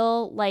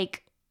feel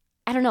like,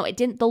 I don't know,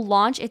 the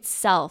launch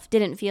itself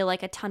didn't feel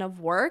like a ton of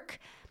work.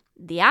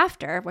 The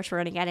after, which we're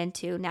going to get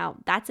into now,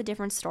 that's a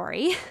different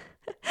story.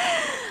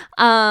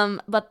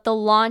 But the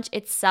launch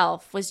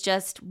itself was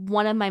just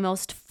one of my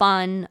most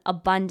fun,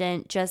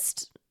 abundant,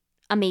 just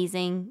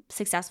amazing,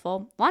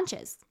 successful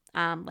launches.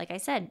 Like I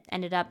said,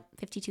 ended up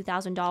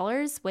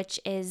 $52,000, which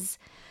is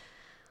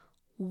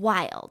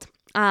wild.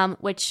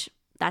 Which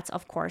that's,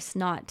 of course,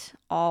 not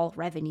all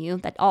revenue.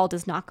 That all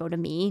does not go to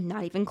me,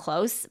 not even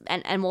close.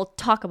 And we'll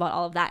talk about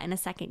all of that in a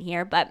second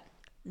here. But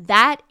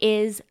that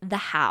is the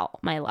how,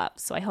 my love.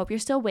 So I hope you're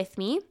still with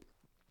me.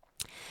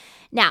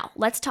 Now,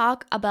 let's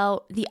talk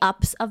about the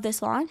ups of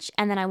this launch,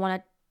 and then I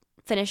want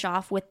to finish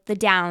off with the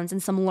downs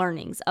and some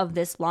learnings of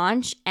this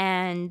launch,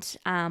 and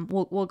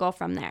we'll go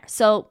from there.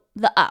 So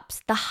the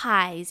ups, the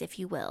highs, if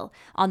you will,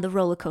 on the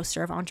roller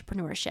coaster of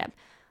entrepreneurship.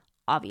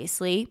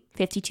 Obviously,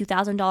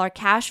 $52,000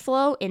 cash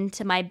flow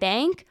into my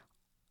bank,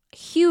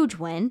 huge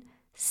win,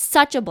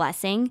 such a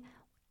blessing.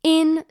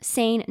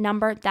 insane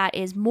number. That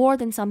is more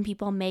than some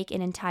people make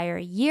an entire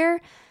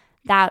year.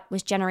 That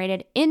was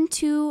generated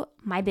into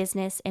my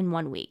business in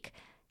 1 week.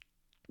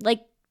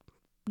 Like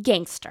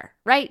gangster,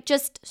 right?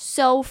 Just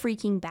so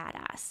freaking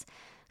badass.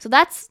 So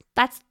that's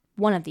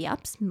one of the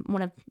ups,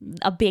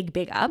 a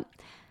big up.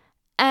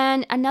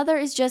 And another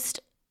is just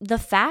the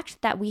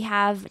fact that we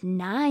have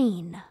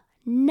nine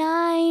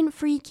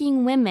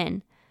freaking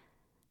women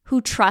who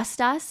trust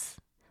us,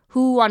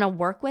 who want to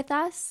work with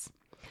us,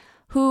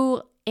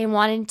 who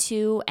wanted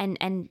to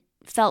and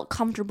felt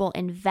comfortable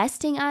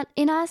investing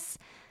in us.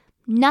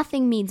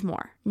 Nothing means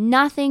more.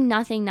 Nothing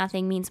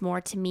means more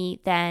to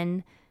me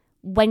than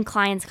when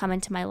clients come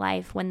into my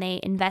life, when they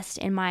invest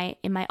in my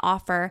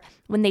offer,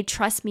 when they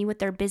trust me with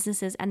their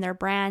businesses and their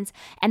brands.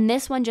 And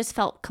this one just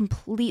felt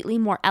completely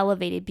more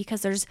elevated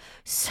because there's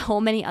so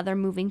many other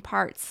moving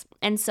parts.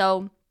 And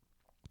so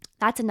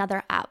that's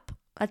another up.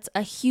 That's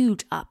a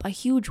huge up, a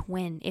huge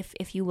win,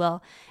 if you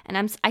will.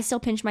 And I still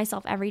pinch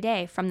myself every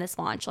day from this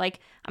launch. Like,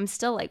 I'm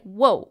still like,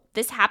 whoa,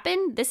 this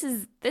happened. This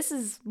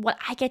is what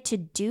I get to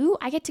do.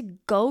 I get to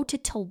go to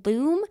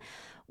Tulum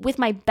with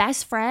my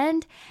best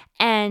friend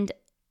and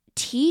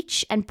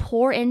teach and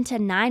pour into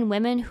 9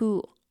 women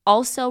who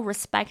also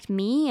respect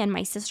me and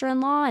my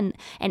sister-in-law and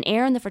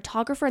Aaron, the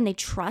photographer, and they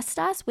trust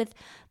us with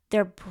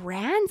their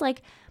brands.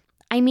 Like,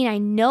 I mean, I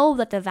know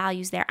that the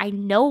value's there. I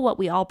know what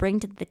we all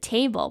bring to the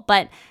table,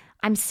 but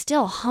I'm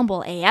still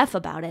humble AF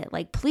about it.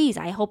 Like, please,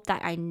 I hope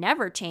that I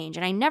never change,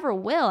 and I never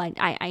will.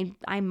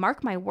 I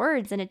mark my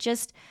words, and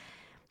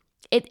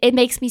it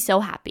makes me so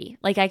happy.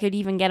 Like, I could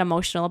even get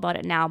emotional about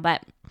it now,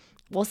 but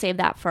we'll save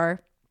that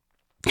for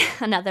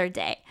another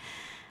day.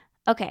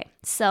 Okay,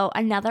 so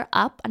another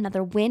up,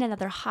 another win,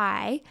 another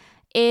high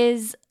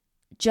is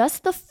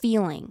just the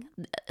feeling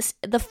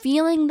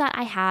that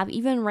I have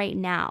even right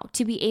now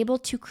to be able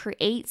to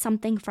create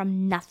something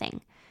from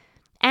nothing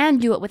and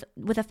do it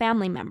with a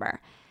family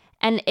member.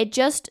 And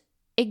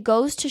it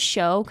goes to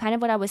show kind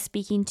of what I was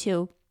speaking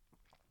to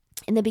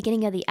in the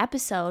beginning of the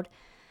episode,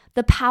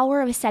 the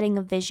power of setting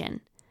a vision,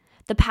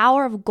 the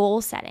power of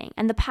goal setting,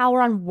 and the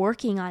power on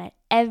working on it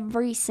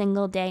every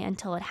single day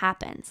until it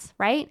happens,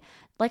 right?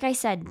 Like I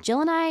said,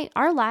 Jill and I,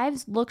 our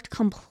lives looked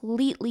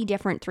completely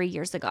different 3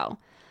 years ago.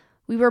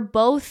 We were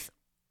both,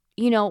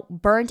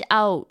 burnt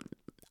out,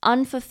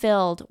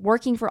 unfulfilled,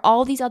 working for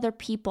all these other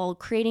people,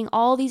 creating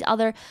all these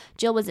other,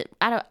 Jill was at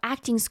an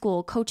acting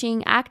school,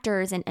 coaching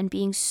actors and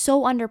being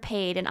so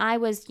underpaid. And I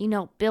was,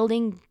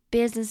 building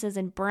businesses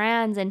and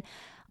brands and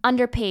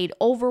underpaid,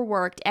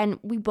 overworked. And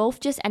we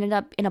both just ended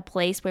up in a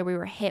place where we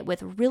were hit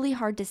with really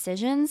hard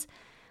decisions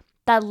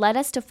that led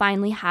us to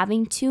finally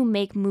having to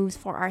make moves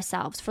for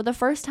ourselves for the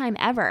first time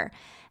ever.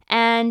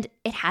 And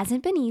it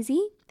hasn't been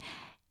easy.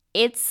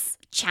 It's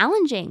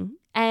challenging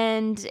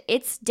and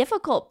it's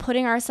difficult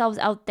putting ourselves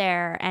out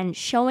there and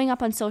showing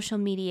up on social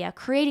media,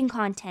 creating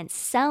content,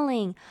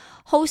 selling,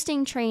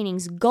 hosting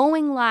trainings,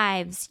 going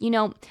lives.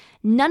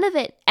 None of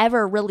it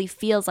ever really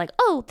feels like,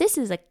 oh, this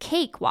is a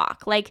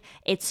cakewalk. Like,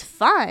 it's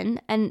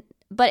fun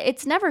but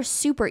it's never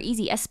super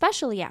easy,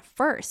 especially at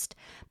first.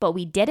 But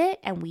we did it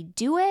and we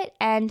do it,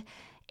 and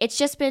it's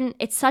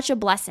such a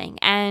blessing,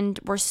 and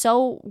we're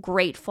so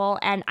grateful.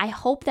 And I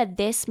hope that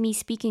me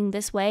speaking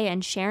this way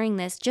and sharing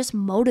this just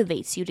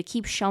motivates you to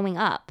keep showing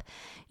up.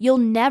 You'll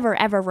never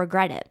ever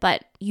regret it,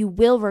 but you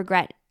will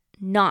regret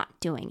not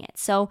doing it.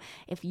 So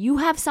if you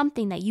have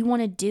something that you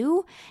want to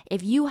do,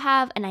 if you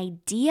have an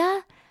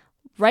idea,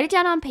 write it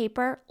down on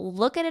paper,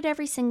 look at it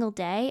every single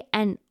day,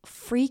 and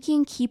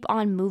freaking keep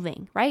on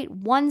moving, right?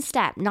 One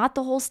step, not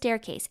the whole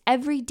staircase.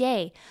 Every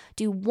day,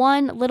 do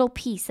one little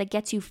piece that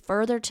gets you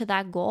further to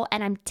that goal.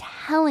 And I'm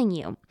telling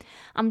you,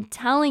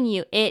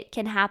 it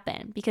can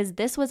happen, because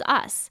this was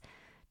us.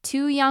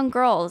 2 young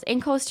girls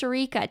in Costa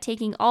Rica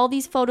taking all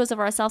these photos of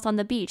ourselves on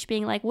the beach,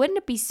 being like, wouldn't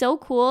it be so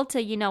cool to,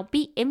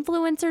 be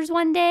influencers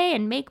one day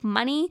and make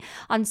money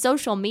on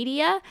social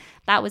media?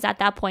 That was at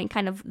that point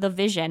kind of the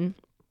vision.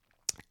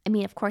 I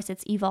mean, of course,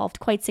 it's evolved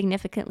quite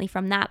significantly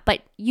from that,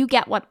 but you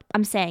get what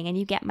I'm saying and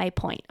you get my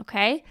point,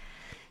 okay?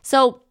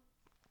 So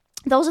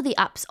those are the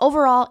ups.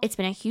 Overall, it's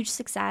been a huge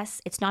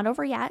success. It's not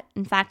over yet.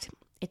 In fact,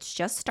 it's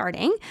just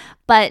starting,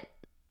 but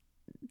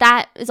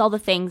that is all the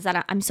things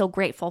that I'm so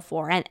grateful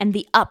for and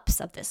the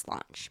ups of this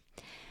launch.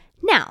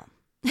 Now,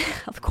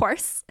 of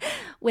course,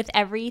 with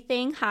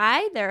everything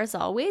high, there's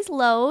always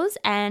lows,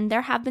 and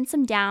there have been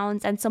some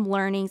downs and some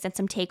learnings and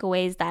some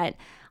takeaways that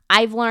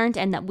I've learned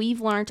and that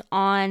we've learned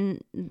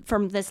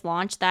from this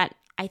launch that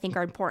I think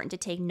are important to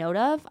take note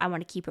of. I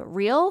want to keep it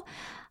real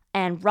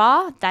and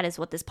raw. That is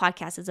what this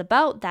podcast is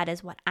about. That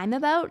is what I'm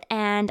about.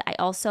 And I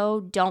also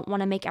don't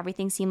want to make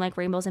everything seem like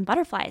rainbows and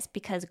butterflies,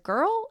 because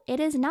girl,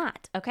 it is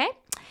not. Okay.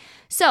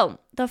 So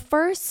the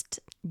first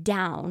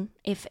down,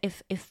 if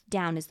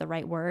down is the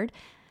right word,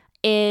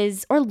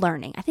 or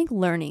learning. I think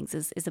learnings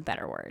is a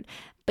better word,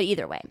 but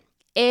either way,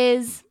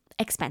 is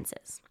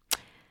expenses.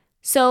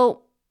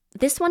 So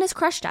this one has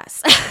crushed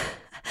us.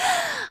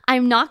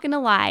 I'm not going to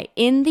lie.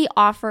 In the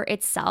offer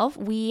itself,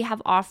 we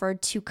have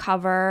offered to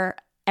cover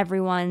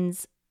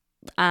everyone's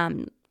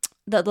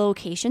the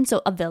location.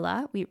 So a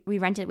villa, we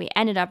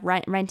ended up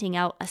renting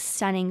out a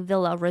stunning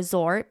villa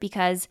resort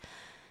because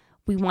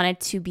we wanted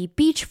to be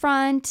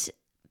beachfront,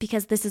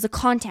 because this is a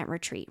content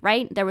retreat,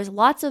 right? There was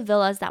lots of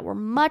villas that were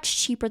much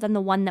cheaper than the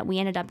one that we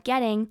ended up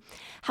getting.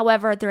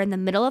 However, they're in the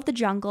middle of the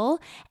jungle,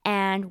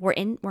 and we're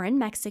in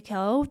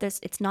Mexico.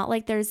 It's not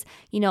like there's,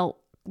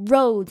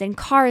 roads and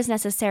cars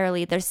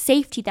necessarily. There's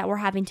safety that we're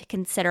having to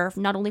consider,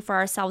 not only for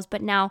ourselves,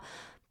 but now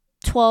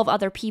 12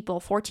 other people,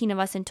 14 of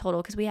us in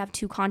total, because we have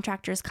 2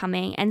 contractors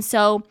coming. And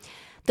so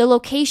the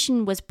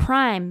location was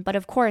prime, but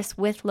of course,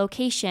 with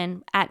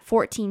location at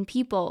 14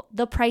 people,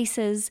 the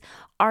prices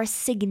are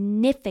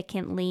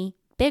significantly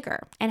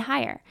bigger and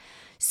higher.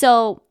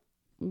 So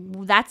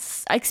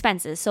that's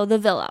expenses. So the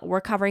villa,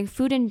 we're covering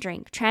food and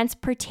drink,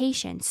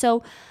 transportation.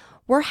 So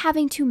we're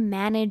having to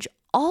manage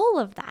all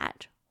of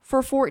that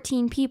for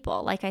 14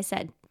 people. Like I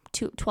said,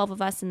 12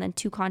 of us and then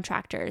 2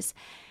 contractors.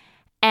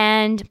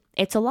 And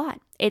it's a lot.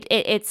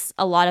 It's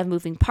a lot of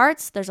moving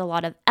parts. There's a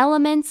lot of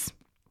elements.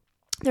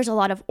 There's a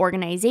lot of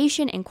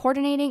organization and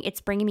coordinating.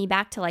 It's bringing me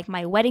back to like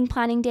my wedding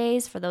planning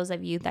days. For those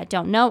of you that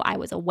don't know, I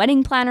was a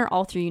wedding planner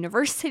all through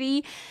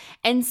university.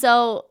 And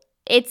so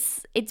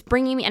it's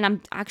bringing me, and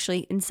I'm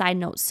actually, in side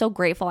note, so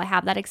grateful I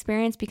have that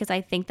experience, because I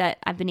think that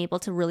I've been able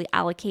to really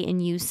allocate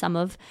and use some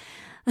of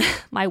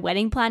my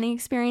wedding planning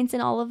experience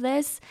in all of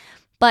this.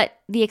 But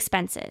the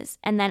expenses.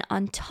 And then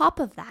on top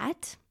of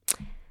that,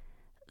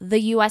 the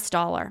US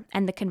dollar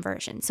and the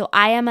conversion. So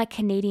I am a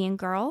Canadian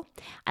girl.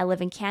 I live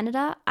in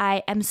Canada.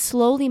 I am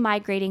slowly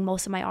migrating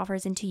most of my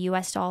offers into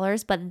US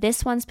dollars, but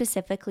this one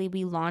specifically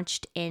we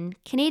launched in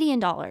Canadian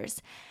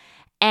dollars.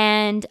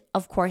 And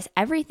of course,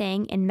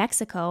 everything in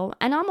Mexico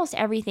and almost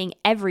everything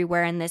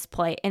everywhere in this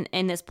point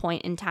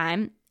in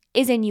time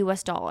is in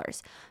US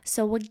dollars.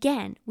 So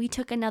again, we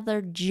took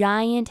another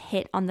giant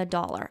hit on the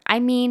dollar. I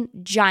mean,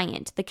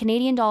 giant. The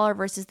Canadian dollar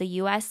versus the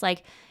US,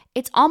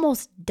 it's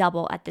almost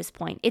double at this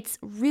point. It's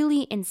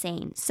really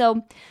insane.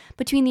 So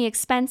between the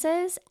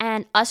expenses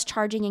and us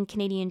charging in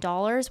Canadian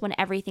dollars when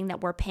everything that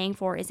we're paying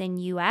for is in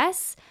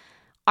US,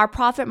 our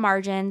profit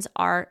margins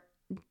are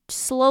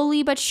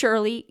slowly but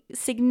surely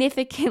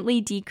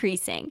significantly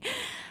decreasing.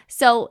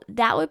 So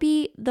that would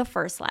be the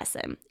first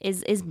lesson,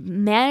 is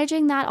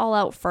managing that all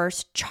out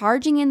first,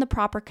 charging in the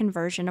proper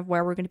conversion of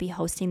where we're going to be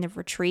hosting the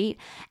retreat,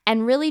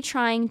 and really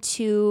trying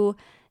to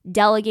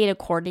delegate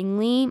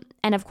accordingly.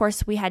 And of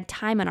course, we had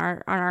time on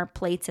our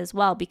plates as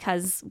well,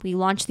 because we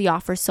launched the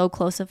offer so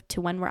close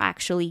to when we're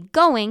actually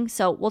going.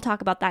 So we'll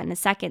talk about that in a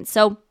second.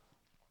 So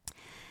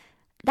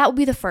that would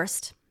be the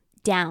first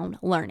down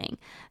learning.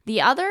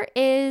 The other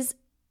is,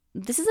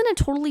 this is in a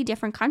totally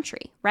different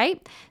country,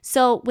 right?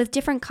 So with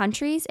different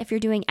countries, if you're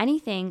doing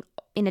anything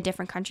in a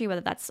different country, whether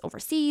that's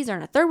overseas or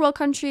in a third world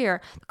country or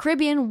the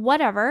Caribbean,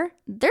 whatever,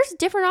 there's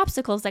different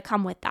obstacles that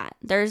come with that.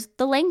 There's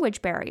the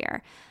language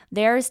barrier.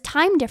 There's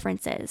time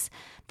differences.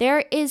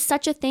 There is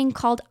such a thing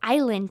called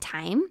island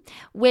time,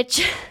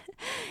 which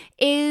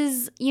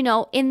is,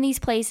 in these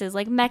places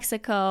like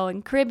Mexico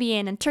and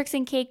Caribbean and Turks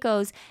and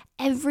Caicos,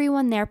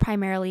 everyone there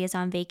primarily is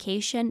on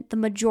vacation. The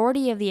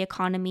majority of the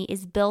economy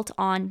is built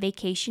on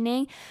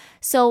vacationing.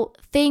 So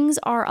things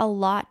are a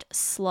lot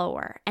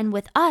slower. And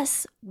with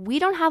us, we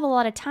don't have a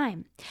lot of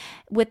time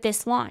with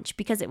this launch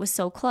because it was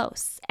so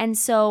close. And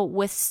so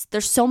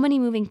there's so many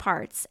moving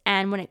parts.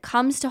 And when it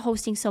comes to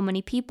hosting so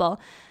many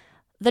people,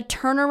 the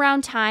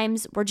turnaround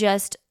times were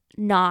just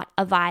not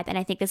a vibe. And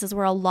I think this is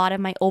where a lot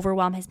of my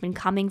overwhelm has been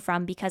coming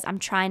from, because I'm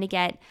trying to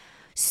get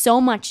so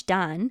much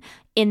done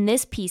in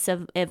this piece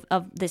of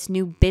this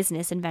new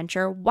business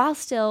adventure, while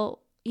still,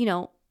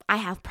 I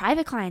have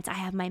private clients, I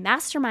have my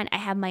mastermind, I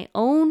have my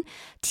own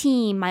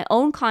team, my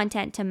own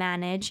content to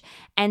manage.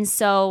 And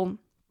so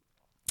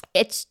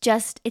it's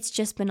just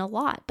been a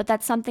lot. But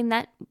that's something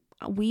that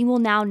we will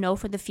now know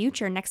for the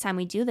future. Next time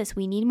we do this,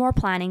 we need more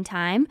planning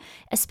time,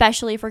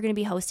 especially if we're going to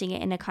be hosting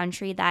it in a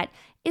country that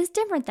is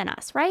different than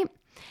us, right?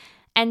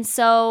 And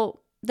so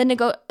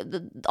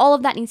all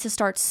of that needs to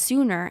start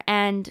sooner.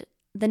 And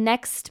the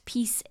next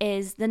piece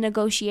is the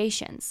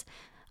negotiations.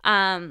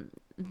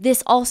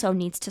 This also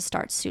needs to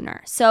start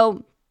sooner.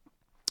 So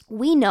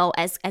we know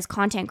as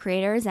content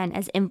creators and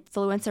as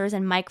influencers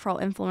and micro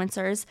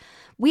influencers,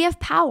 we have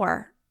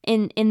power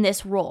in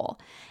this role.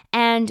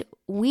 And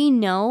we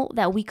know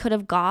that we could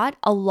have got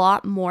a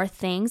lot more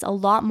things, a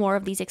lot more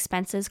of these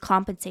expenses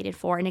compensated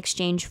for in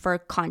exchange for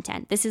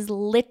content. This is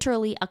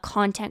literally a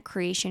content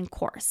creation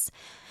course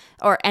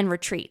and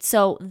retreat.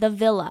 So the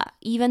villa,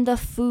 even the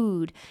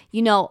food,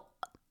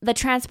 the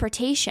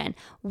transportation,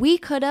 we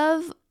could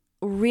have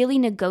really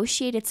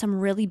negotiated some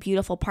really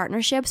beautiful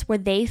partnerships where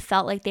they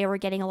felt like they were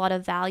getting a lot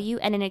of value,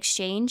 and in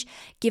exchange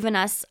given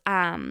us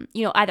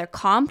either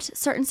comped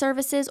certain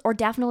services or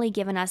definitely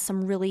given us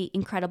some really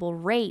incredible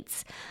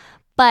rates.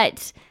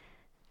 But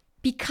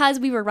because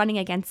we were running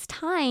against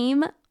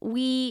time,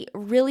 we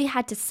really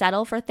had to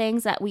settle for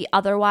things that we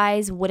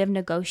otherwise would have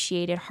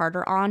negotiated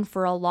harder on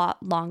for a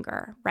lot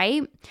longer,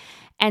 right?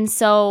 And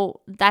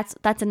so that's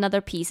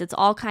another piece. It's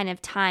all kind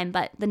of time,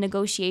 but the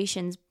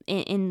negotiations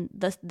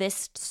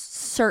this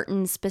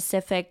certain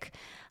specific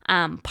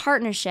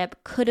partnership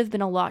could have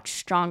been a lot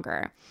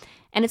stronger.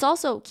 And it's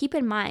also, keep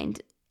in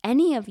mind,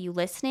 any of you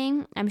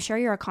listening, I'm sure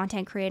you're a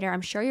content creator,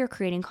 I'm sure you're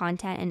creating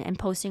content and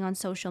posting on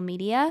social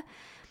media.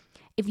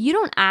 If you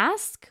don't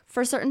ask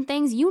for certain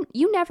things, you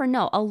never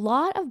know. A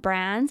lot of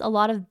brands, a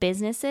lot of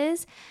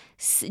businesses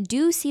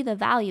do see the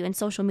value in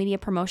social media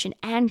promotion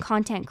and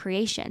content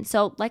creation.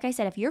 So like I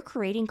said, if you're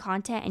creating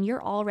content and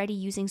you're already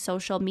using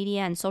social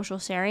media and social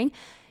sharing,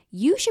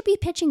 you should be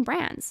pitching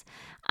brands.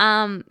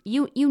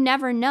 You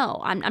never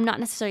know. I'm not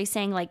necessarily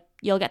saying like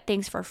you'll get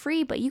things for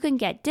free, but you can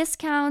get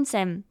discounts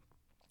and,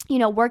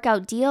 work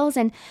out deals,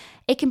 and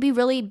it can be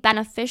really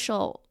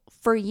beneficial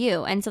for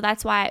you. And so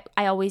that's why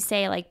I always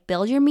say, like,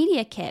 build your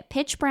media kit,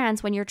 pitch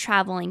brands when you're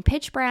traveling,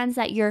 pitch brands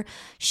that you're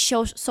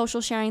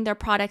social sharing their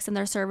products and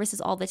their services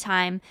all the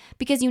time,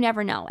 because you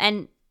never know.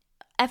 And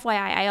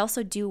FYI, I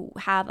also do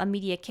have a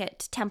media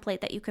kit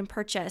template that you can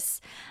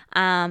purchase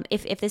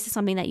if this is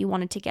something that you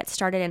wanted to get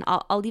started. And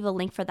I'll leave a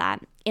link for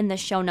that in the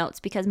show notes,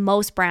 because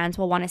most brands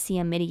will want to see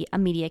a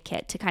media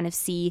kit to kind of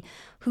see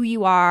who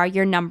you are,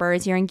 your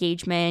numbers, your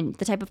engagement,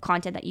 the type of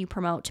content that you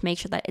promote, to make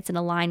sure that it's in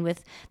line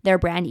with their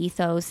brand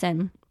ethos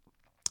and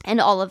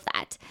all of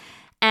that.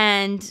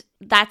 And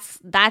that's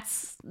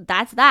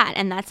that.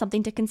 And that's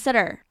something to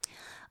consider.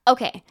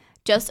 Okay.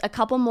 Just a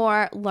couple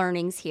more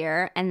learnings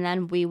here, and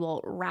then we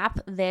will wrap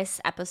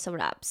this episode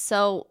up.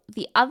 So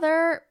the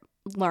other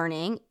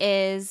learning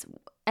is,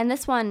 and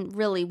this one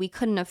really we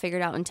couldn't have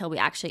figured out until we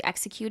actually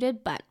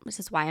executed, but this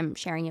is why I'm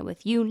sharing it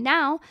with you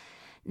now.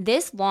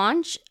 This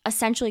launch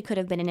essentially could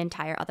have been an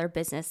entire other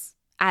business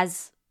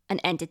as an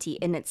entity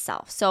in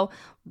itself. So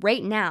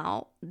right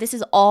now, this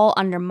is all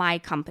under my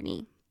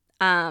company,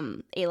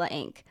 Ayla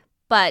Inc.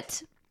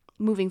 But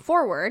moving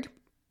forward,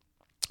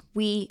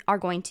 we are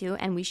going to,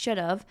 and we should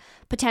have,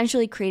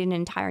 potentially created an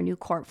entire new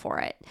corp for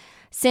it.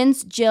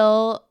 Since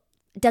Jill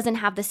doesn't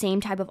have the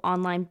same type of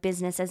online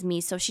business as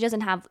me, so she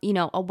doesn't have,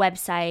 a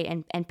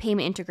website and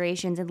payment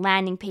integrations and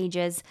landing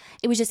pages,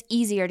 it was just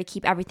easier to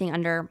keep everything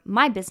under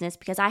my business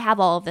because I have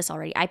all of this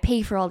already. I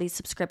pay for all these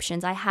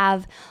subscriptions. I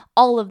have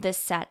all of this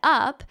set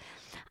up,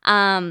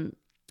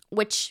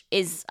 which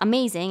is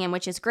amazing and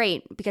which is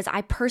great, because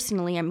I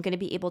personally am going to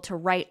be able to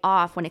write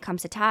off, when it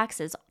comes to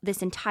taxes,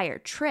 this entire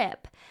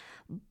trip.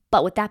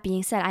 But with that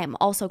being said, I am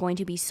also going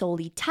to be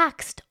solely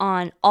taxed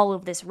on all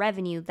of this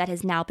revenue that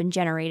has now been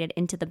generated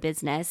into the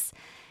business,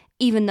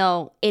 even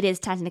though it is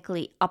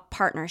technically a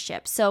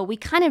partnership. So we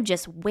kind of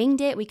just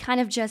winged it. We kind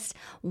of just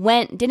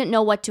didn't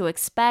know what to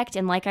expect.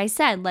 And like I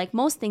said, like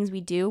most things we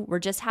do, we're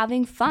just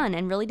having fun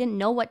and really didn't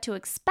know what to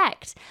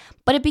expect.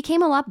 But it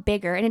became a lot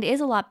bigger, and it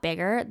is a lot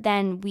bigger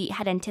than we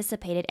had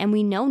anticipated. And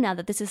we know now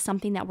that this is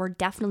something that we're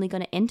definitely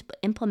going to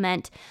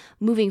implement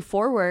moving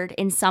forward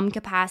in some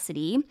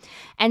capacity.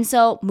 And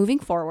so moving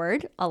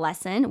forward, a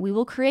lesson, we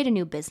will create a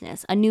new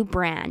business, a new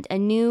brand, a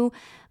new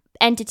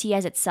entity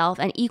as itself,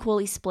 and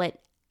equally split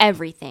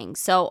everything.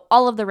 So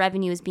all of the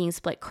revenue is being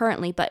split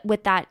currently, but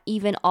with that,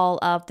 even all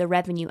of the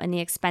revenue and the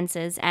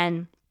expenses,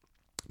 and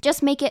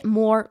just make it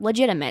more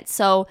legitimate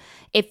so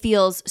it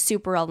feels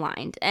super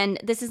aligned. And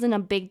this isn't a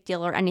big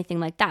deal or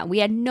anything like that. We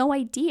had no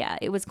idea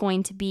it was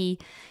going to be,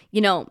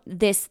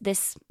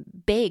 this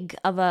big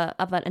of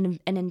an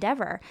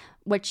endeavor,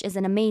 which is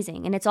an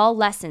amazing, and it's all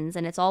lessons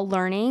and it's all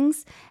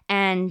learnings,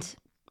 and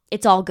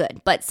it's all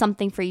good, but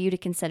something for you to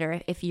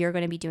consider if you're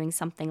going to be doing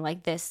something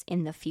like this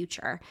in the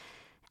future.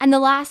 And the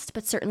last,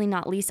 but certainly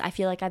not least, I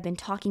feel like I've been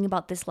talking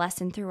about this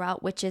lesson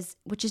throughout, which is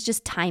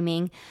just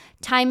timing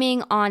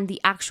on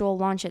the actual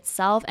launch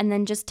itself, and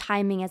then just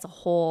timing as a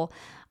whole.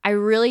 I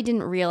really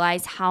didn't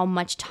realize how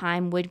much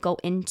time would go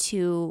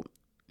into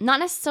not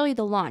necessarily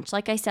the launch.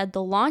 Like I said,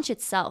 the launch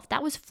itself,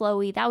 that was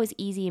flowy, that was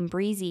easy and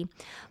breezy,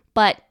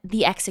 but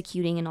the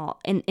executing and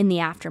all in the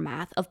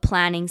aftermath of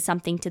planning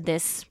something to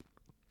this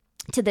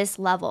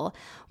level,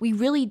 we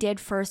really did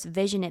first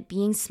vision it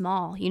being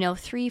small,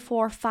 3,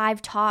 4,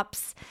 5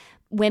 tops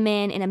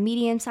women in a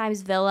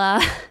medium-sized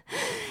villa,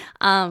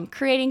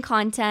 creating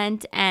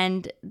content,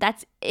 and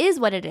that is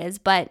what it is,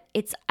 but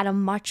it's at a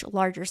much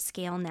larger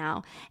scale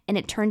now, and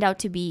it turned out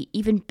to be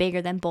even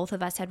bigger than both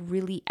of us had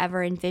really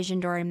ever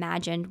envisioned or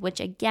imagined,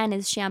 which again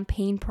is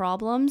champagne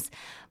problems.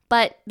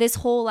 But this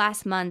whole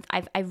last month,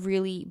 I've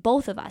really,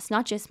 both of us,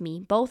 not just me,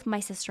 both my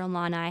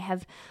sister-in-law and I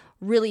have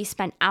really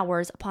spent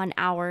hours upon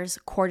hours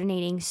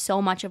coordinating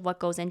so much of what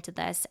goes into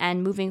this.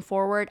 And moving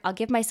forward, I'll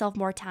give myself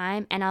more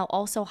time, and I'll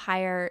also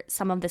hire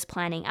some of this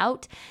planning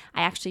out.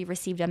 I actually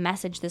received a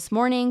message this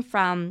morning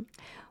from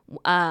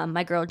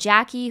my girl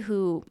Jackie,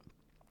 who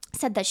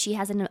said that she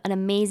has an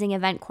amazing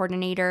event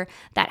coordinator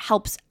that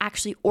helps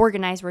actually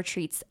organize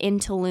retreats in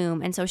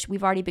Tulum. And so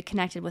we've already been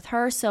connected with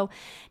her. So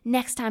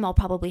next time I'll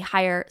probably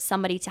hire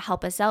somebody to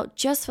help us out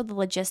just for the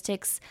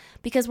logistics,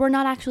 because we're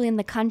not actually in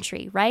the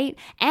country, right?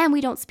 And we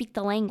don't speak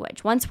the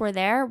language. Once we're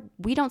there,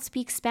 we don't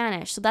speak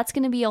Spanish. So that's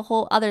going to be a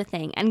whole other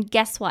thing. And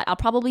guess what? I'll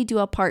probably do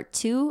a part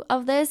 2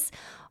 of this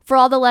for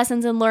all the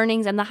lessons and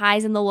learnings and the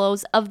highs and the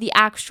lows of the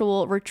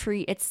actual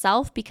retreat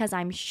itself, because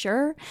I'm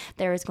sure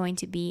there is going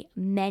to be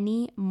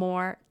many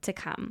more to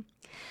come.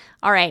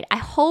 All right, I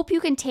hope you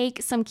can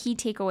take some key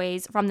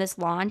takeaways from this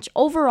launch.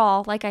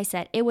 Overall, like I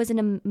said, it was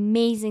an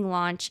amazing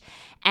launch,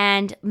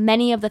 and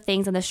many of the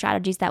things and the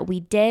strategies that we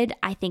did,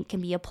 I think,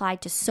 can be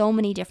applied to so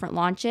many different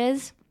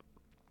launches,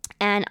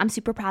 and I'm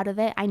super proud of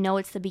it. I know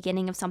it's the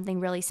beginning of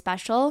something really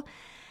special,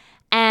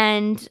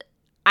 and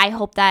I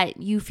hope that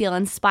you feel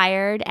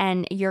inspired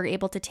and you're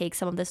able to take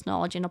some of this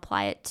knowledge and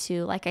apply it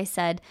to, like I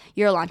said,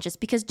 your launches,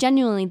 because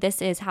genuinely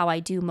this is how I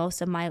do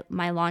most of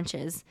my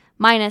launches,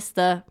 minus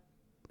the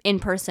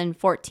in-person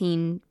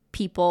 14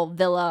 people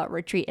villa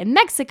retreat in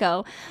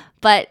Mexico.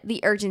 But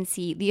the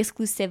urgency, the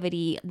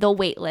exclusivity, the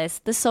wait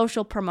list, the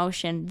social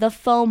promotion, the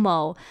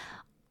FOMO,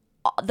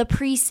 the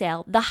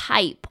pre-sale, the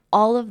hype,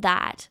 all of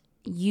that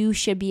you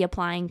should be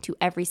applying to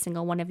every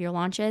single one of your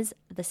launches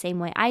the same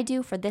way I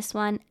do for this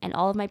one and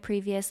all of my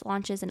previous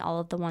launches and all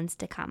of the ones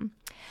to come.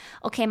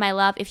 Okay, my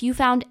love, if you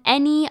found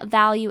any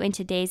value in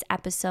today's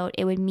episode,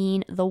 it would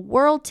mean the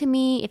world to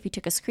me if you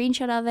took a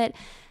screenshot of it,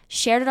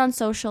 shared it on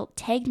social,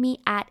 tagged me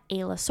at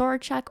Ayla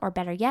Sorochuk, or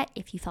better yet,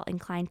 if you felt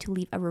inclined to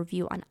leave a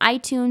review on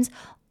iTunes.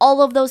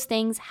 All of those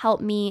things help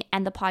me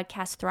and the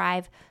podcast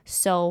thrive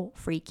so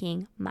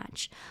freaking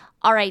much.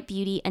 All right,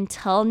 beauty,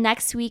 until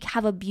next week,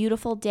 have a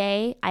beautiful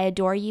day. I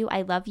adore you.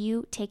 I love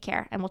you. Take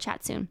care, and we'll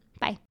chat soon.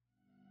 Bye.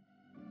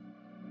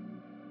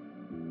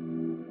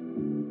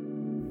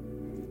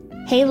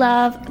 Hey,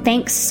 love.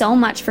 Thanks so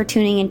much for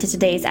tuning into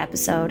today's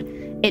episode.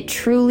 It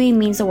truly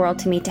means the world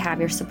to me to have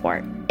your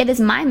support. It is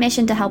my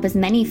mission to help as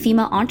many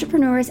female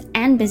entrepreneurs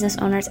and business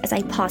owners as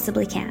I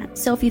possibly can.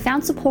 So if you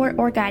found support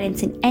or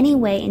guidance in any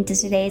way into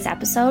today's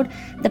episode,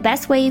 the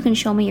best way you can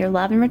show me your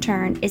love in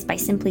return is by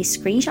simply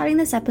screenshotting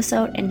this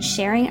episode and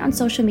sharing it on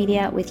social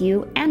media with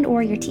you and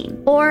or your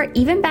team. Or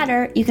even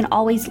better, you can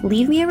always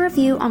leave me a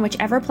review on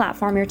whichever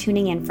platform you're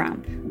tuning in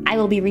from. I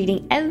will be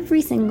reading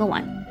every single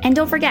one. And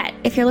don't forget,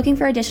 if you're looking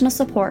for additional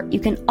support, you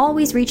can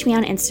always reach me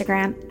on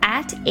Instagram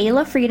at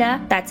Ayla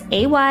Freda, that's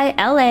AYLAFREDA,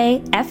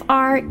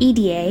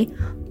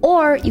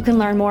 or you can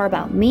learn more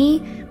about me,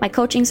 my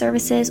coaching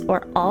services,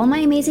 or all my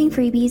amazing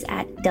freebies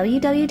at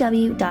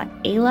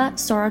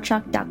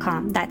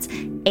www.aylasorochuk.com. That's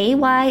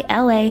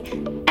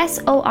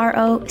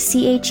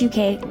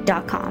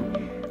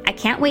AYLASOROCHUK.com. I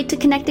can't wait to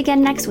connect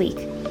again next week.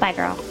 Bye,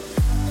 girl.